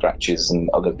blood scratches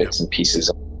and other bits and pieces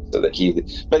so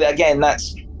that but again,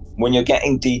 that's when you're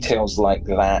getting details like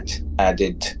that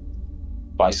added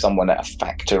by someone at a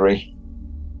factory.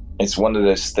 It's one of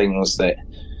those things that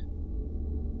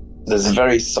there's a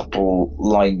very subtle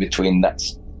line between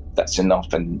that's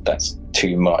enough and that's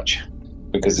too much,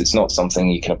 because it's not something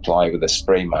you can apply with a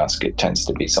spray mask. It tends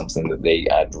to be something that they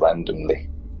add randomly.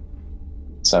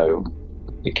 So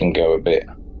it can go a bit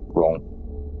wrong.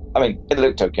 I mean, it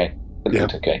looked okay.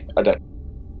 Looked okay.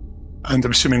 And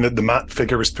I'm assuming that the Matt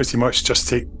figure was pretty much just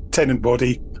take Tennant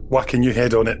body, whack a new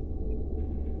head on it.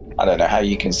 I don't know how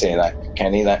you can say that,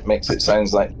 Kenny. That makes it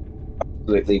sound like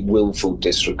absolutely willful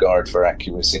disregard for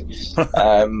accuracy.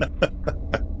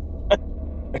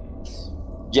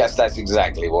 Yes, that's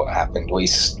exactly what happened. We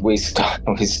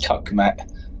stuck Matt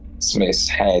Smith's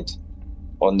head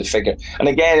on the figure. And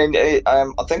again,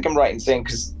 I think I'm right in saying,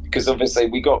 because obviously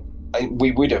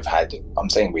we would have had, I'm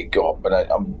saying we got, but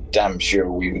I'm damn sure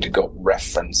we would have got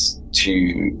reference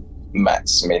to Matt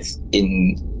Smith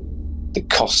in the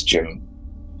costume.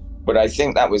 But I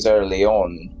think that was early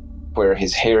on, where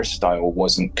his hairstyle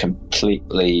wasn't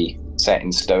completely set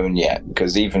in stone yet,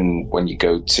 because even when you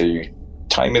go to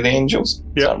Time of the Angels,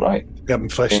 is that right?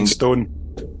 Yep, Flesh and Stone.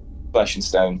 Flesh and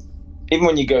Stone. Even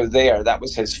when you go there, that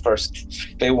was his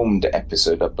first filmed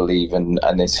episode, I believe, and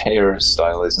his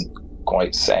hairstyle isn't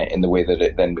quite set in the way that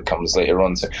it then becomes later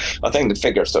on. So I think the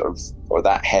figure sort of, or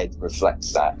that head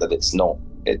reflects that it's not,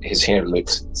 his hair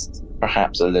looks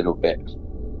perhaps a little bit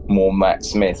more Matt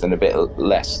Smith and a bit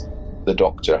less the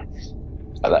Doctor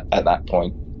at that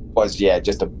point. Was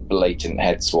just a blatant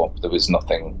head swap. There was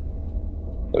nothing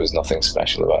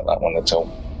special about that one at all.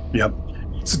 Yep.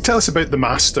 So tell us about the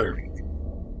Master.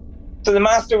 So the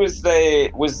Master was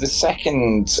the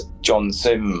second John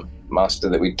Sim Master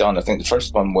that we'd done. I think the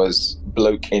first one was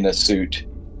bloke in a suit,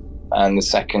 and the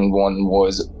second one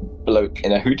was bloke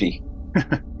in a hoodie.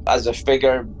 As a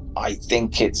figure, I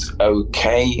think it's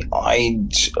okay.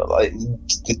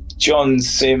 The John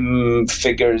Sim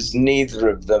figures, neither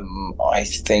of them I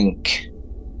think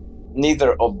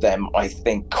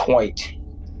quite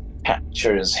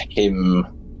captures him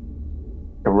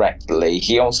correctly.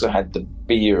 He also had the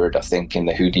beard, I think, in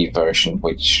the hoodie version,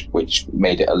 which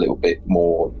made it a little bit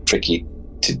more tricky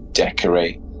to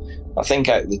decorate. I think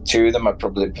out of the two of them, I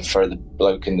probably prefer the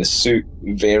bloke in the suit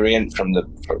variant from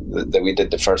that we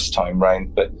did the first time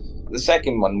round. But the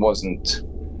second one wasn't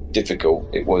difficult.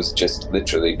 It was just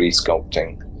literally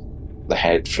resculpting the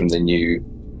head from the new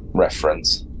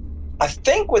reference. I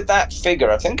think with that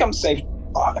figure, I think I'm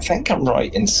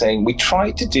right in saying we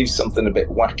tried to do something a bit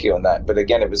wacky on that, but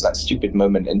again, it was that stupid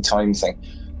moment in time thing.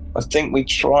 I think we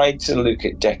tried to look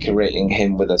at decorating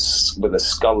him with a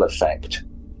skull effect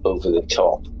over the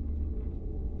top,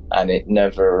 and it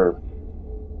never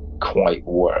quite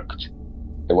worked.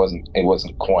 It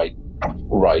wasn't quite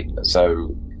right.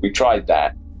 So we tried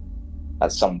that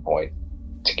at some point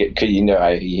to get, cause you know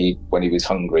how he when he was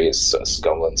hungry, his sort of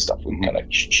skull and stuff would kind of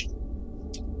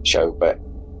show, but.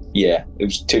 Yeah, it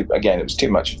was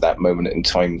too much of that moment in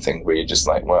time thing where you're just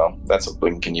like, well, that's a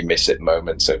blink and you miss it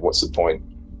moment, so what's the point?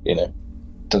 You know,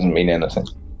 doesn't mean anything.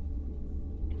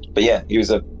 But yeah, he was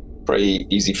a pretty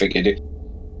easy figure to do.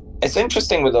 It's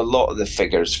interesting with a lot of the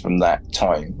figures from that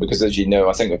time, because as you know,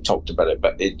 I think I've talked about it,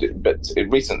 but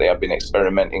recently I've been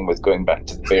experimenting with going back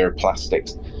to the bare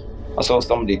plastics. I saw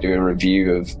somebody do a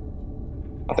review of,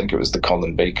 I think it was the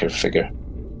Colin Baker figure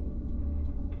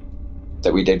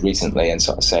that we did recently, and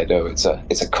sort of said, oh, it's a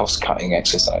cost-cutting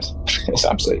exercise. It's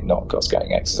absolutely not a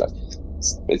cost-cutting exercise.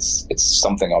 It's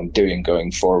something I'm doing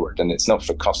going forward, and it's not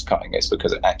for cost-cutting, it's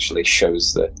because it actually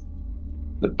shows the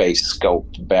base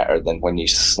sculpt better than when you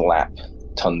slap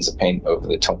tons of paint over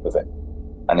the top of it,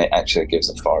 and it actually gives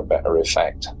a far better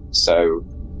effect. So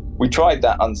we tried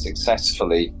that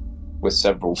unsuccessfully with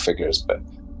several figures, but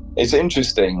it's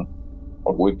interesting,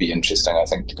 or would be interesting, I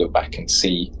think, to go back and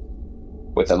see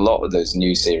with a lot of those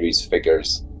new series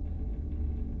figures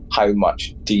how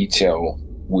much detail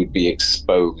would be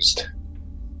exposed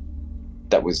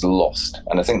that was lost.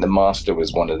 And I think the Master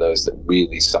was one of those that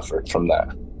really suffered from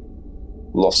that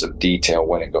loss of detail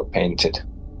when it got painted.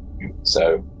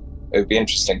 So it would be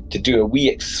interesting to do a wee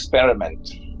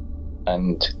experiment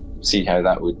and see how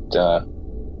that would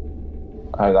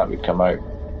come out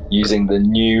using the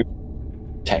new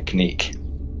technique.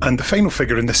 And the final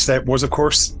figure in this set was, of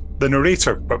course, the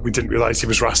narrator, but we didn't realise he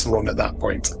was Rassilon at that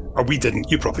point. Or we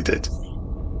didn't, you probably did.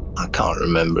 I can't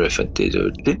remember if I did or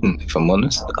didn't, if I'm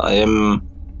honest.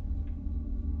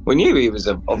 We knew he was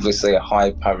obviously a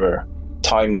high-power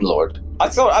Time Lord. I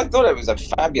thought it was a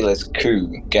fabulous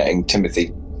coup getting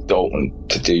Timothy Dalton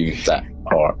to do that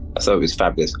part. I thought it was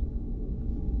fabulous.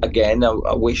 Again,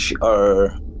 I wish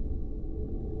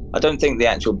I don't think the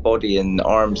actual body and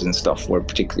arms and stuff were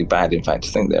particularly bad. In fact, I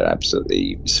think they're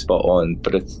absolutely spot on.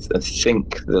 But I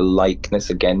think the likeness,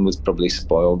 again, was probably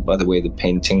spoiled by the way the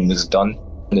painting was done.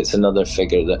 And it's another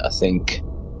figure that I think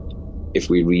if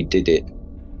we redid it,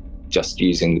 just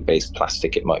using the base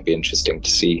plastic, it might be interesting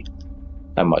to see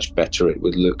how much better it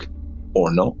would look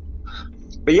or not.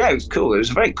 But yeah, it was cool. It was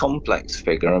a very complex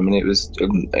figure. I mean, it was,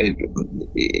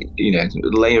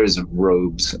 layers of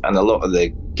robes and a lot of the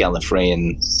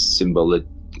Gallifreyan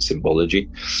symbology,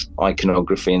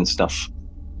 iconography and stuff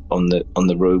on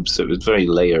the robes. So it was very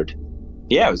layered.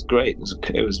 Yeah, it was great.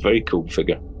 It was a very cool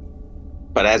figure.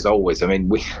 But as always, I mean,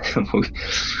 we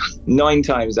 9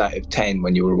 times out of 10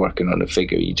 when you were working on a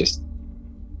figure, you just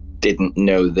didn't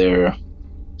know their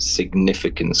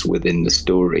significance within the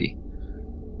story,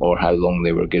 or how long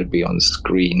they were going to be on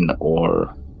screen,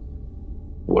 or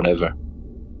whatever.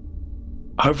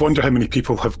 I wonder how many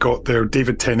people have got their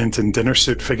David Tennant in dinner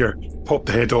suit figure, popped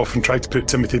the head off and tried to put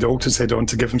Timothy Dalton's head on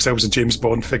to give themselves a James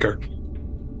Bond figure.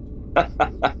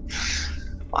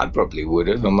 I probably would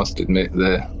have, I must admit.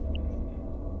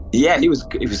 He was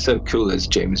so cool as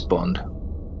James Bond.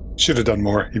 Should have done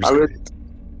more. He was great.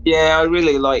 I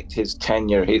really liked his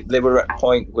tenure. They were at a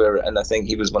point where, and I think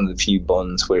he was one of the few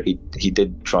Bonds where he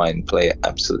did try and play it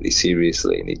absolutely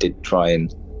seriously, and he did try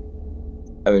and,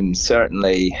 I mean,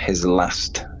 certainly his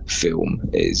last film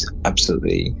is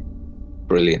absolutely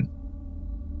brilliant.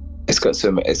 It's got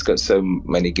so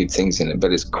many good things in it,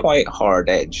 but it's quite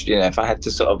hard-edged. You know, if I had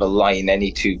to sort of align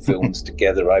any two films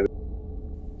together,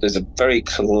 there's a very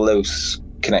close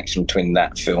connection between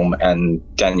that film and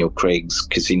Daniel Craig's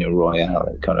Casino Royale.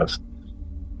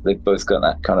 They've both got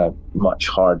that kind of much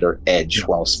harder edge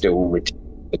while still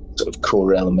retaining the sort of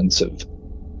core elements of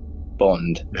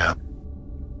Bond. Yeah.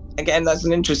 Again, that's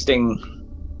an interesting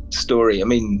story. I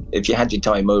mean, if you had your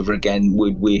time over again,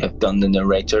 would we have done the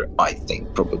narrator? I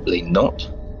think probably not.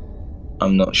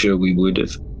 I'm not sure we would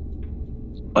have.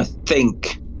 I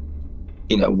think,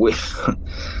 you know, with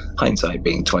hindsight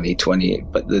being 2020,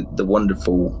 but the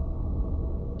wonderful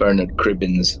Bernard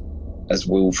Cribbins as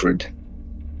Wilfred,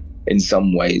 in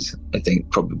some ways, I think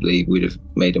probably would have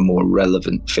made a more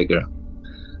relevant figure.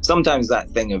 Sometimes that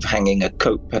thing of hanging your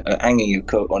coat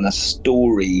on a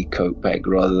story coat peg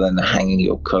rather than hanging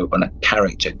your coat on a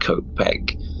character coat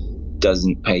peg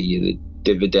doesn't pay you the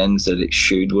dividends that it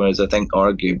should. Whereas I think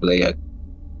arguably,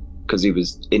 because he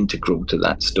was integral to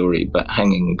that story, but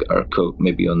hanging our coat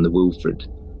maybe on the Wilfred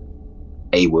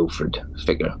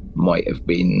figure might have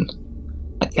been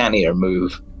a cannier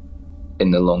move in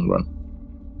the long run.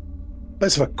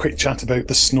 Let's have a quick chat about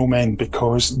the Snowmen,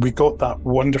 because we got that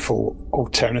wonderful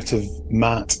alternative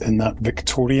Matt in that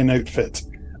Victorian outfit,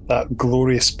 that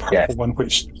glorious purple one,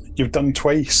 which you've done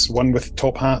twice, one with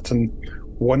top hat and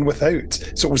one without.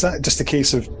 So was that just a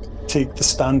case of take the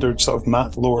standard sort of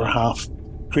Matt lower half,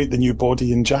 create the new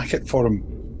body and jacket for him?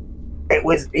 It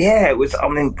was. I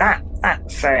mean, that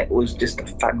set was just a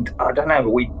I don't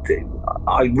know.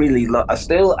 I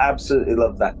still absolutely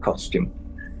love that costume.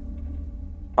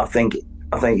 I think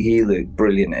he looked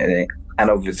brilliant in it, and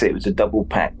obviously it was a double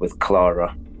pack with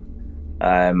Clara,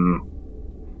 and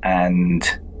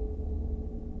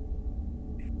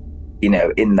you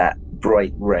know, in that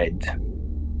bright red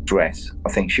dress,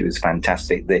 I think she was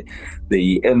fantastic.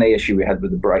 The only issue we had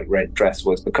with the bright red dress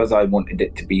was because I wanted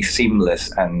it to be seamless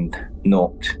and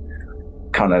not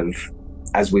kind of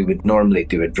as we would normally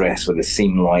do a dress with a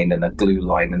seam line and a glue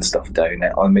line and stuff down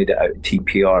it. I made it out of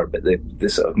TPR, but the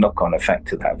sort of knock-on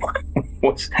effect of that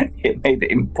was it made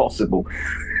it impossible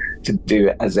to do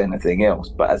it as anything else.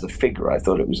 But as a figure, I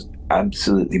thought it was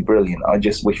absolutely brilliant. I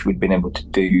just wish we'd been able to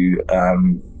do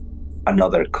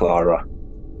another Clara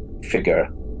figure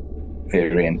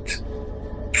variant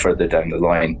further down the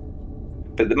line.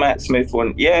 But the Matt Smith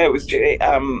one, it was.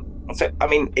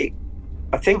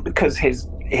 I think because his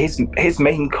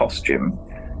main costume,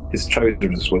 his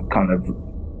trousers were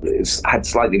had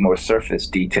slightly more surface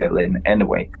detail in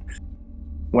anyway.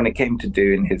 When it came to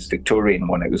doing his Victorian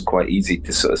one, it was quite easy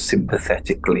to sort of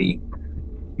sympathetically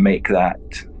make that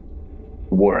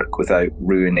work without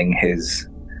ruining his.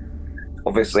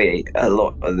 Obviously,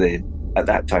 at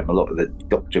that time, a lot of the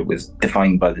Doctor was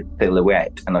defined by the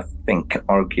silhouette, and I think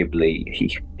arguably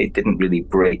it didn't really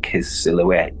break his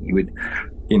silhouette. You would,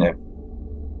 you know,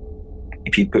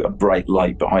 if you put a bright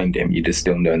light behind him, you'd have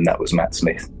still known that was Matt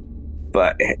Smith.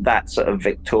 But that sort of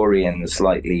Victorian,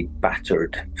 slightly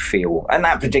battered feel, and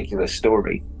that particular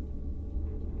story.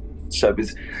 So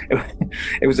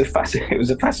it was a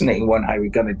fascinating one how we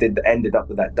kind of ended up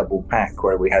with that double pack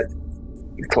where we had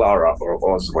Clara or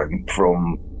Oswin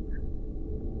from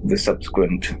the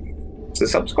subsequent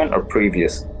or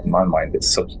previous. In my mind, it's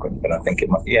subsequent, but I think it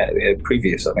might.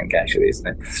 Previous. I think actually, isn't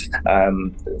it?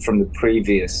 From the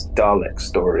previous Dalek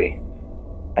story,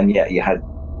 and you had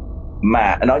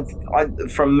Matt. And I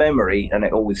from memory, and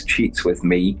it always cheats with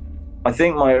me. I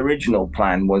think my original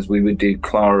plan was we would do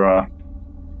Clara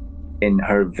in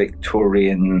her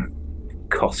Victorian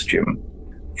costume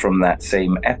from that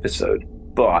same episode,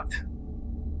 but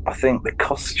I think the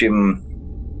costume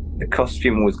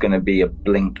was going to be a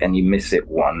blink and you miss it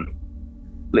one.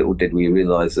 Little did we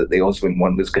realise that the Oswin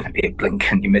one was going to be a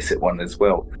blink and you miss it one as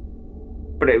well.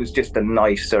 But it was just a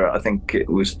nicer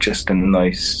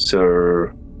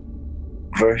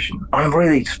version? I'm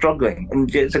really struggling.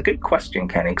 And it's a good question,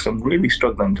 Kenny, because I'm really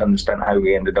struggling to understand how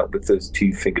we ended up with those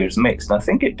two figures mixed. And I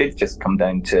think it did just come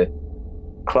down to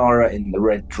Clara in the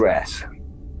red dress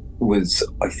was,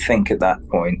 I think at that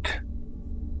point,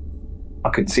 I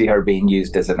could see her being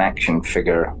used as an action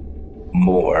figure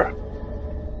more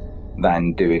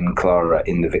than doing Clara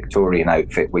in the Victorian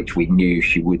outfit, which we knew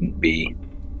she wouldn't be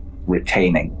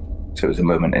retaining. So it was a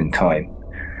moment in time.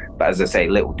 But as I say,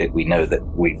 little did we know that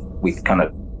we'd kind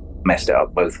of messed it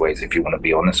up both ways, if you want to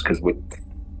be honest, because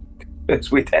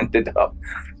we'd ended up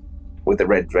with a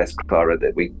red dress Clara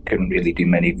that we couldn't really do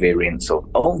many variants of.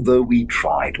 Although we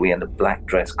tried. We had a black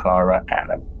dress Clara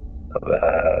and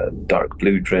a dark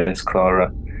blue dress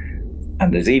Clara.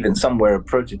 And there's even somewhere a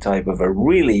prototype of a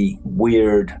really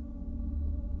weird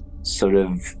sort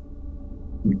of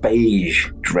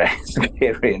beige dress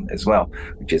variant as well,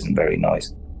 which isn't very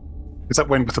nice. Because that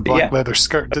went with the black leather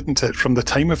skirt, didn't it, from the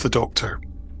time of the Doctor?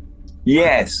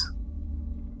 Yes.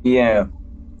 Yeah.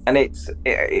 And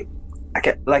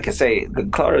like I say,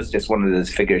 Clara's just one of those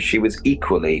figures. She was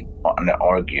equally and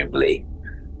arguably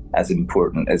as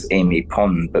important as Amy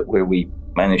Pond, but where we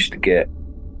managed to get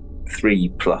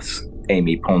 3+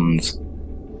 Amy Ponds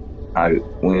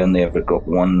out, we only ever got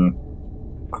one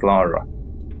Clara.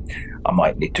 I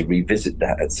might need to revisit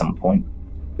that at some point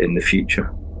in the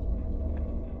future.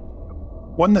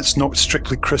 One that's not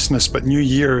strictly Christmas but New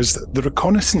Year is the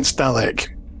Reconnaissance Dalek,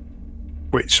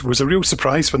 which was a real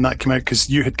surprise when that came out because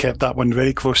you had kept that one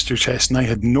very close to your chest and I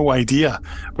had no idea,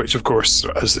 which of course,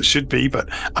 as it should be, but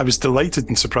I was delighted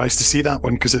and surprised to see that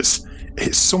one because it's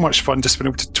so much fun just being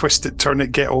able to twist it, turn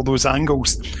it, get all those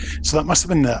angles. So that must have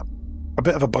been a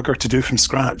bit of a bugger to do from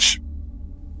scratch.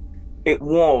 It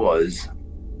was.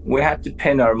 We had to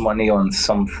pin our money on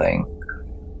something,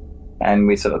 and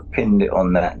we sort of pinned it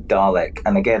on that Dalek,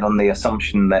 and again on the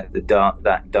assumption that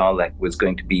that Dalek was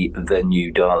going to be the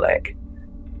new Dalek.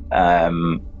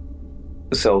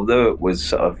 So although it was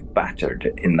sort of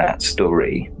battered in that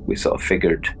story, we sort of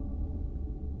figured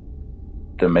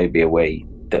there may be a way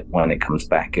that when it comes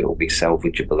back it will be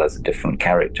salvageable as a different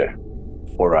character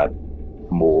or a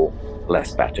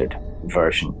less battered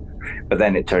version. But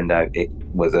then it turned out it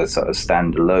was a sort of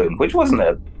standalone, which wasn't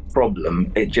a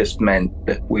problem. It just meant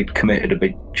that we'd committed a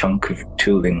big chunk of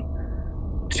tooling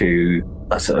to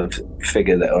a sort of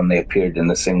figure that only appeared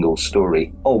in a single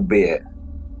story, albeit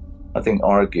I think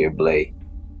arguably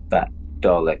that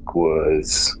Dalek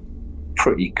was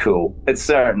pretty cool. It's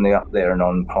certainly up there and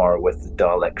on par with the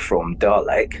Dalek from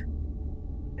Dalek,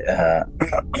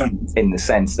 in the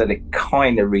sense that it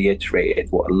kind of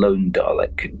reiterated what a lone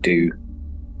Dalek could do.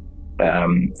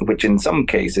 Which in some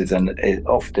cases, and it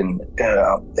often,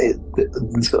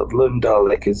 the sort of lone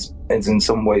Dalek is in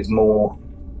some ways more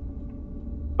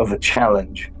of a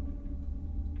challenge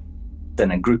than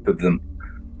a group of them.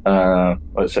 Or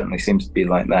it certainly seems to be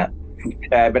like that.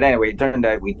 But anyway, it turned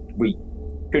out we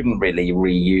couldn't really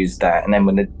reuse that. And then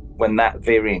when that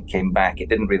variant came back, it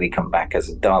didn't really come back as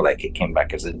a Dalek, it came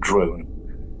back as a drone.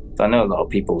 So I know a lot of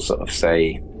people sort of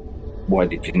say, why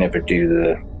did you never do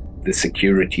the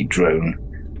security drone?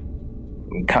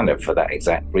 Kind of for that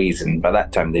exact reason. By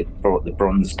that time they brought the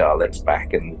bronze Daleks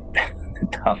back and the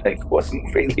Dalek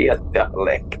wasn't really a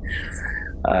Dalek.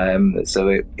 So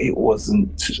it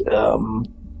wasn't,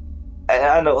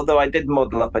 and although I did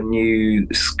model up a new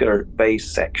skirt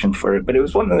base section for it, but it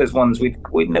was one of those ones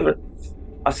we'd never,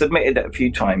 I submitted it a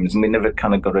few times and we never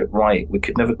kind of got it right. We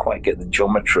could never quite get the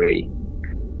geometry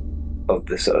of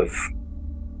the sort of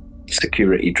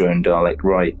security drone Dalek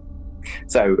right.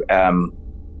 So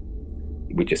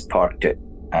we just parked it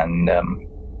and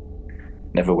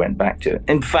never went back to it.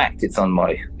 In fact, it's on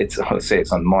my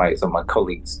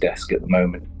colleague's desk at the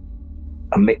moment.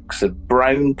 A mix of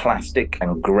brown plastic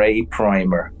and grey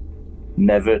primer,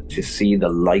 never to see the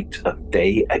light of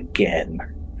day again.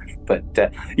 But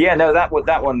that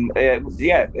one, it was.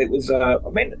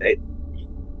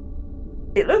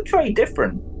 It looked very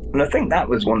different, and I think that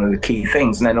was one of the key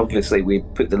things. And then obviously we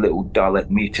put the little Dalek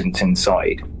mutant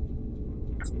inside.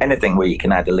 Anything where you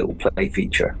can add a little play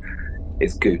feature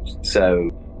is good.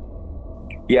 So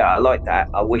yeah, I like that.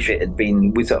 I wish it had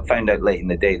been. We sort of found out late in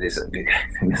the day this,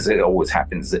 as it always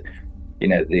happens, that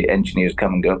the engineers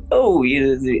come and go, oh,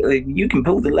 you can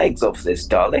pull the legs off this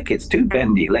Dalek. It's too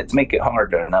bendy. Let's make it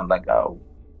harder. And I'm like, oh,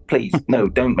 please, no,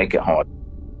 don't make it hard.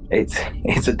 It's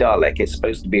a Dalek. It's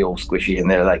supposed to be all squishy. And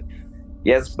they're like,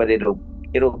 yes, but it'll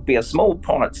be a small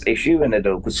parts issue, and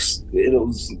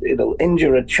it'll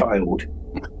injure a child.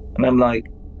 And I'm like,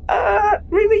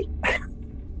 really?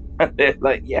 And they're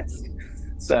like, yes.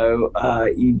 So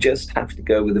you just have to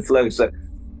go with the flow. So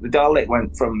the Dalek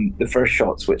went from the first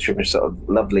shots, which were sort of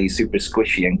lovely, super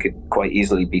squishy and could quite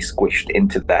easily be squished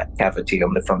into that cavity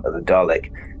on the front of the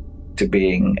Dalek, to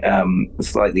being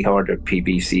slightly harder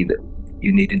PVC that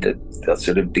you needed a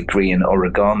sort of degree in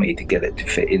origami to get it to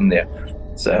fit in there.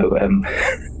 So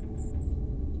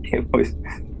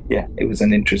it was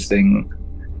an interesting,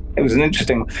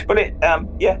 but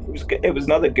it was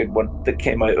another good one that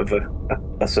came out of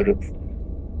a sort of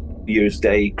New Year's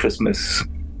Day, Christmas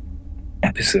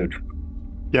episode.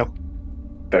 Yep.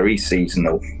 Very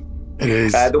seasonal. It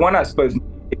is. The one I suppose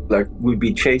people would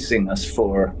be chasing us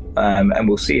for, and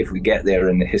we'll see if we get there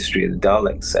in the history of the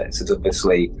Dalek sets, is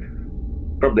obviously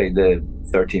probably the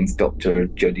 13th Doctor,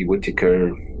 Jodie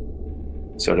Whittaker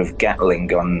sort of Gatling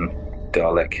gun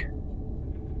Dalek,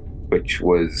 which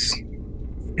was,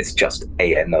 it's just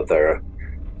another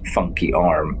funky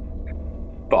arm,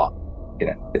 but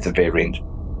it's a variant.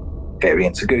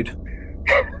 Variants are good.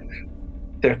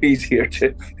 They're easier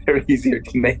to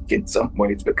make in some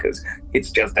ways because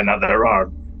it's just another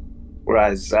arm.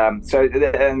 Whereas, that's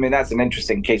an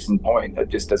interesting case in point.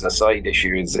 Just as a side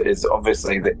issue, is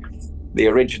obviously that the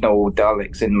original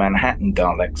Daleks in Manhattan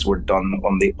Daleks were done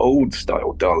on the old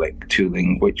style Dalek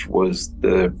tooling, which was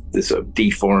the sort of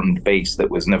deformed base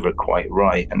that was never quite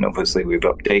right. And obviously we've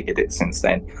updated it since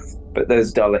then. But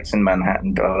those Daleks in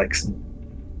Manhattan Daleks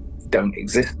don't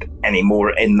exist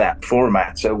anymore in that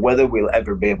format. So whether we'll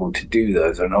ever be able to do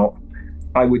those or not,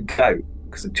 I would doubt,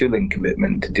 because the tooling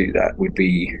commitment to do that would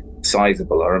be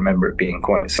sizable. I remember it being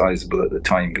quite sizable at the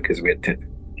time because we had to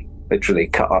literally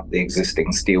cut up the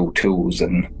existing steel tools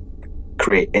and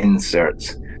create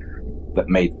inserts that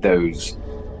made those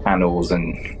panels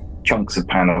and chunks of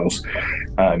panels,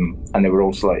 and they were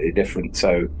all slightly different.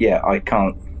 So yeah, I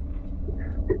can't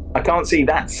see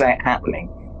that set happening.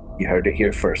 You heard it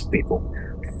here first, people.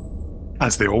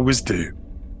 As they always do.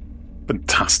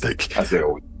 Fantastic. As they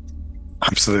always.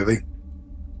 Absolutely.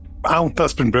 Al,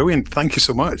 that's been brilliant. Thank you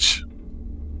so much.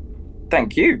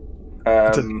 Thank you.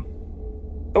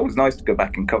 Always nice to go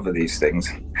back and cover these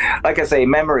things. Like I say,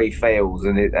 memory fails,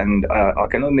 and I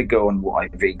can only go on what I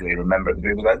vaguely remember.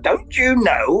 People go, "Don't you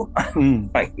know?"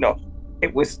 Like, no,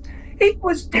 it was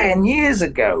 10 years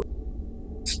ago.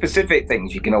 Specific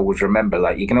things you can always remember,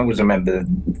 like you can always remember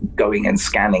going and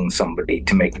scanning somebody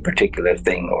to make a particular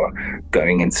thing, or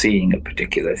going and seeing a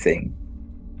particular thing,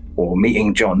 or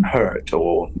meeting John Hurt,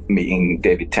 or meeting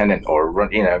David Tennant, or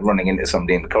running into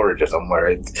somebody in the corridor somewhere.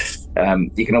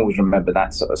 You can always remember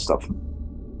that sort of stuff.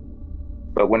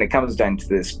 But when it comes down to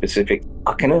the specific,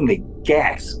 I can only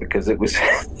guess because it was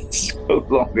so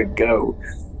long ago.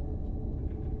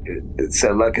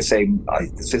 So, like I say, I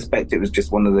suspect it was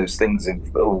just one of those things of,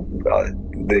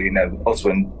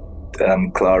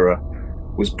 Oswald Clara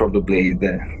was probably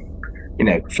the,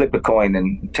 flip a coin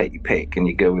and take your pick, and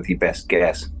you go with your best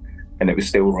guess, and it was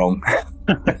still wrong.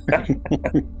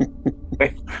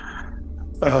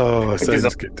 Oh,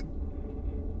 sounds good.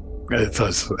 It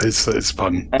does. It's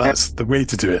fun. That's the way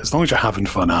to do it. As long as you're having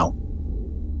fun, Al.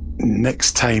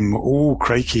 Next time, oh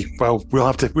crikey! Well,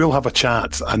 we'll have a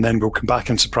chat, and then we'll come back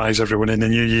and surprise everyone in the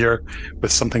new year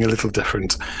with something a little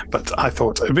different. But I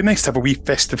thought it'd be nice to have a wee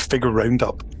festive figure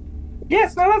roundup.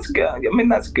 Yes, no, that's good. I mean,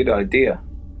 that's a good idea.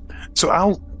 So,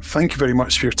 Al, thank you very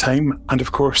much for your time, and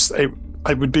of course,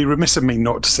 I would be remiss of me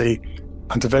not to say,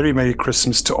 and a very Merry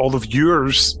Christmas to all of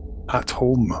yours at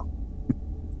home.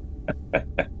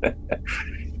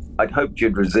 I'd hoped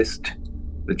you'd resist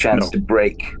the chance to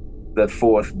break the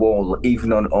fourth wall,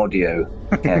 even on audio,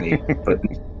 Kenny, but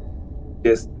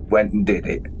just went and did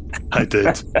it. I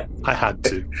did. I had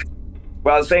to.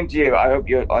 Well, same to you. I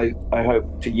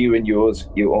hope to you and yours,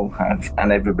 you all have,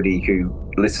 and everybody who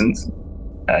listens,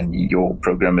 and your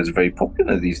program is very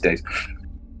popular these days.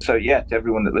 So yeah, to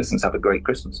everyone that listens, have a great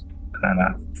Christmas and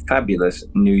a fabulous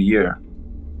New Year.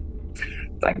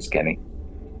 Thanks, Kenny.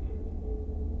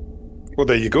 Well,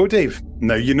 there you go, Dave.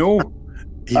 Now you know.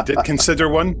 He did consider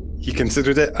one. He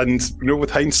considered it, and with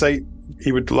hindsight,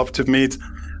 he would love to have made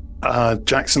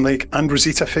Jackson Lake and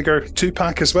Rosita figure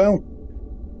 2-pack as well.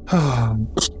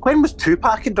 When was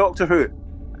 2-pack in Doctor Who?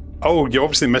 Oh, you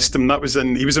obviously missed him.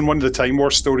 He was in one of the Time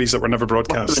War stories that were never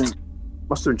broadcast.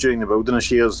 Must have been during the Wilderness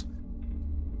years.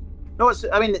 No, it's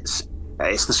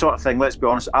the sort of thing. Let's be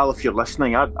honest, Al, if you're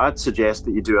listening, I'd suggest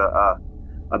that you do a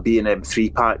B&M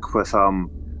 3-pack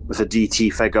with a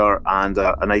DT figure and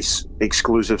a nice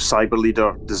exclusive Cyber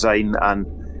Leader design, and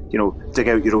dig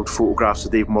out your old photographs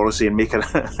of Dave Morrissey and make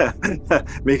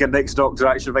a next Doctor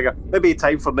action figure. Maybe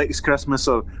time for next Christmas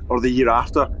or the year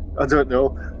after. I don't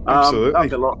know. Absolutely.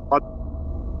 That'd be a lot.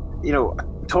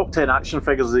 Top 10 action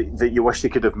figures that you wish they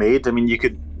could have made. I mean, you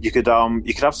could you could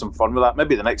have some fun with that.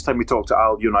 Maybe the next time we talk to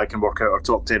Al, you and I can work out our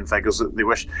top 10 figures that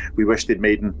we wish they'd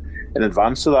made in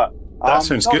advance of that. That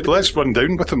sounds good. Let's run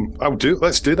down with them.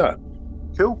 Let's do that.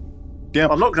 Cool. Yeah.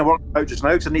 I'm not going to work out just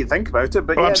now because I need to think about it.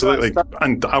 But yeah, absolutely.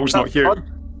 And I was not here.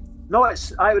 Fun. No,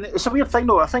 it's a weird thing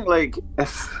though. I think like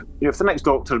if the next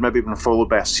Doctor had maybe been followed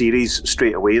by a series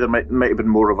straight away, there might have been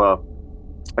more of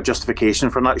a justification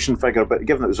for an action figure. But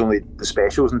given it was only the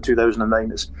specials in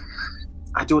 2009,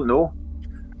 I don't know.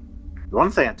 The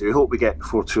one thing I do hope we get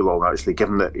before too long, actually,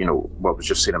 given that what I was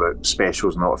just saying about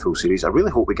specials, not a full series, I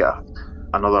really hope we get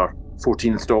another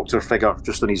 14th Doctor figure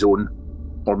just on his own,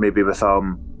 or maybe with a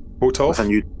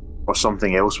new or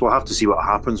something else. We'll have to see what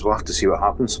happens.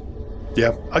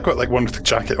 Yeah, I got like one with the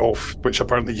jacket off, which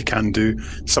apparently you can do.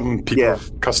 Some people,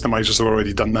 customizers, have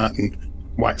already done that and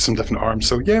whacked some different arms.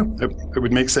 So yeah, it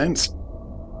would make sense.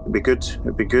 It'd be good.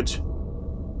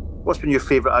 What's been your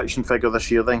favourite action figure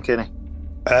this year then, Kenny?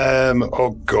 Oh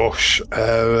gosh,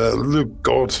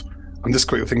 God, I'm just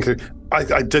quickly thinking.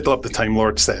 I did love the Time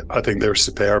Lord set. I think they were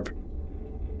superb.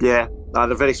 Yeah,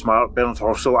 they're very smart. Bernard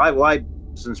Horsell. I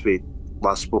since we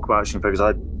last spoke about action figures,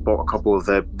 I bought a couple of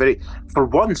for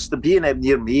once, the B&M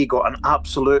near me got an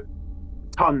absolute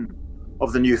ton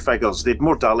of the new figures. They had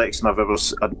more Daleks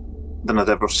than I'd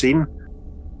ever seen.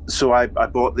 So I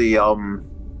bought the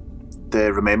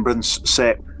Remembrance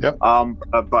set. Yep.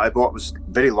 But I was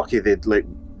very lucky they'd like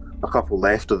a couple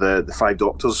left of the 5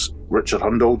 Doctors, Richard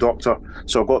Hundall Doctor.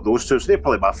 So I got those two. So they're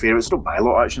probably my favourites. I don't buy a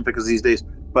lot of action figures these days,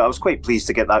 but I was quite pleased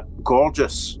to get that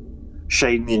gorgeous,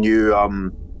 shiny new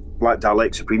Black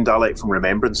Dalek, Supreme Dalek from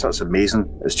Remembrance. That's amazing.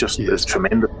 It's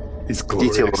tremendous. He's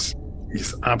glorious.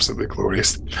 He's absolutely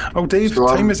glorious. Oh, Dave,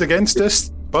 time is against us,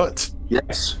 but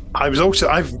yes,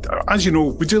 as you know,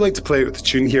 we do like to play with the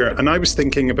tune here, and I was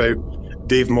thinking about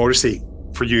Dave Morrissey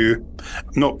for you.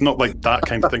 Not like that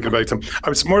kind of thinking about him. I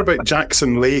was more about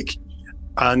Jackson Lake,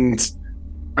 and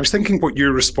I was thinking what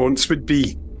your response would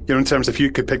be, in terms of if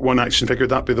you could pick one action figure,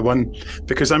 that'd be the one.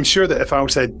 Because I'm sure that if I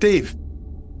said, Dave,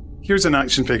 here's an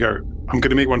action figure, I'm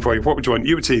going to make one for you, what would you want?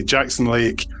 You would say Jackson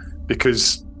Lake,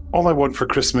 because all I want for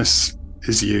Christmas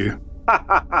is you.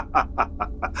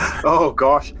 Oh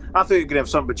gosh, I thought you were going to have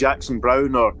something with Jackson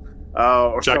Brown or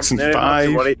Jackson something.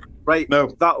 5. Right,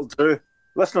 no, that'll do.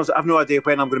 Listeners, I have no idea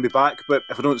when I'm going to be back, but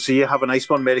if I don't see you, have a nice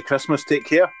one. Merry Christmas. Take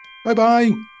care. Bye-bye.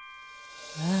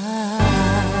 I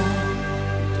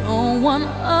don't want a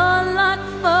lot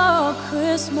for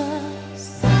Christmas.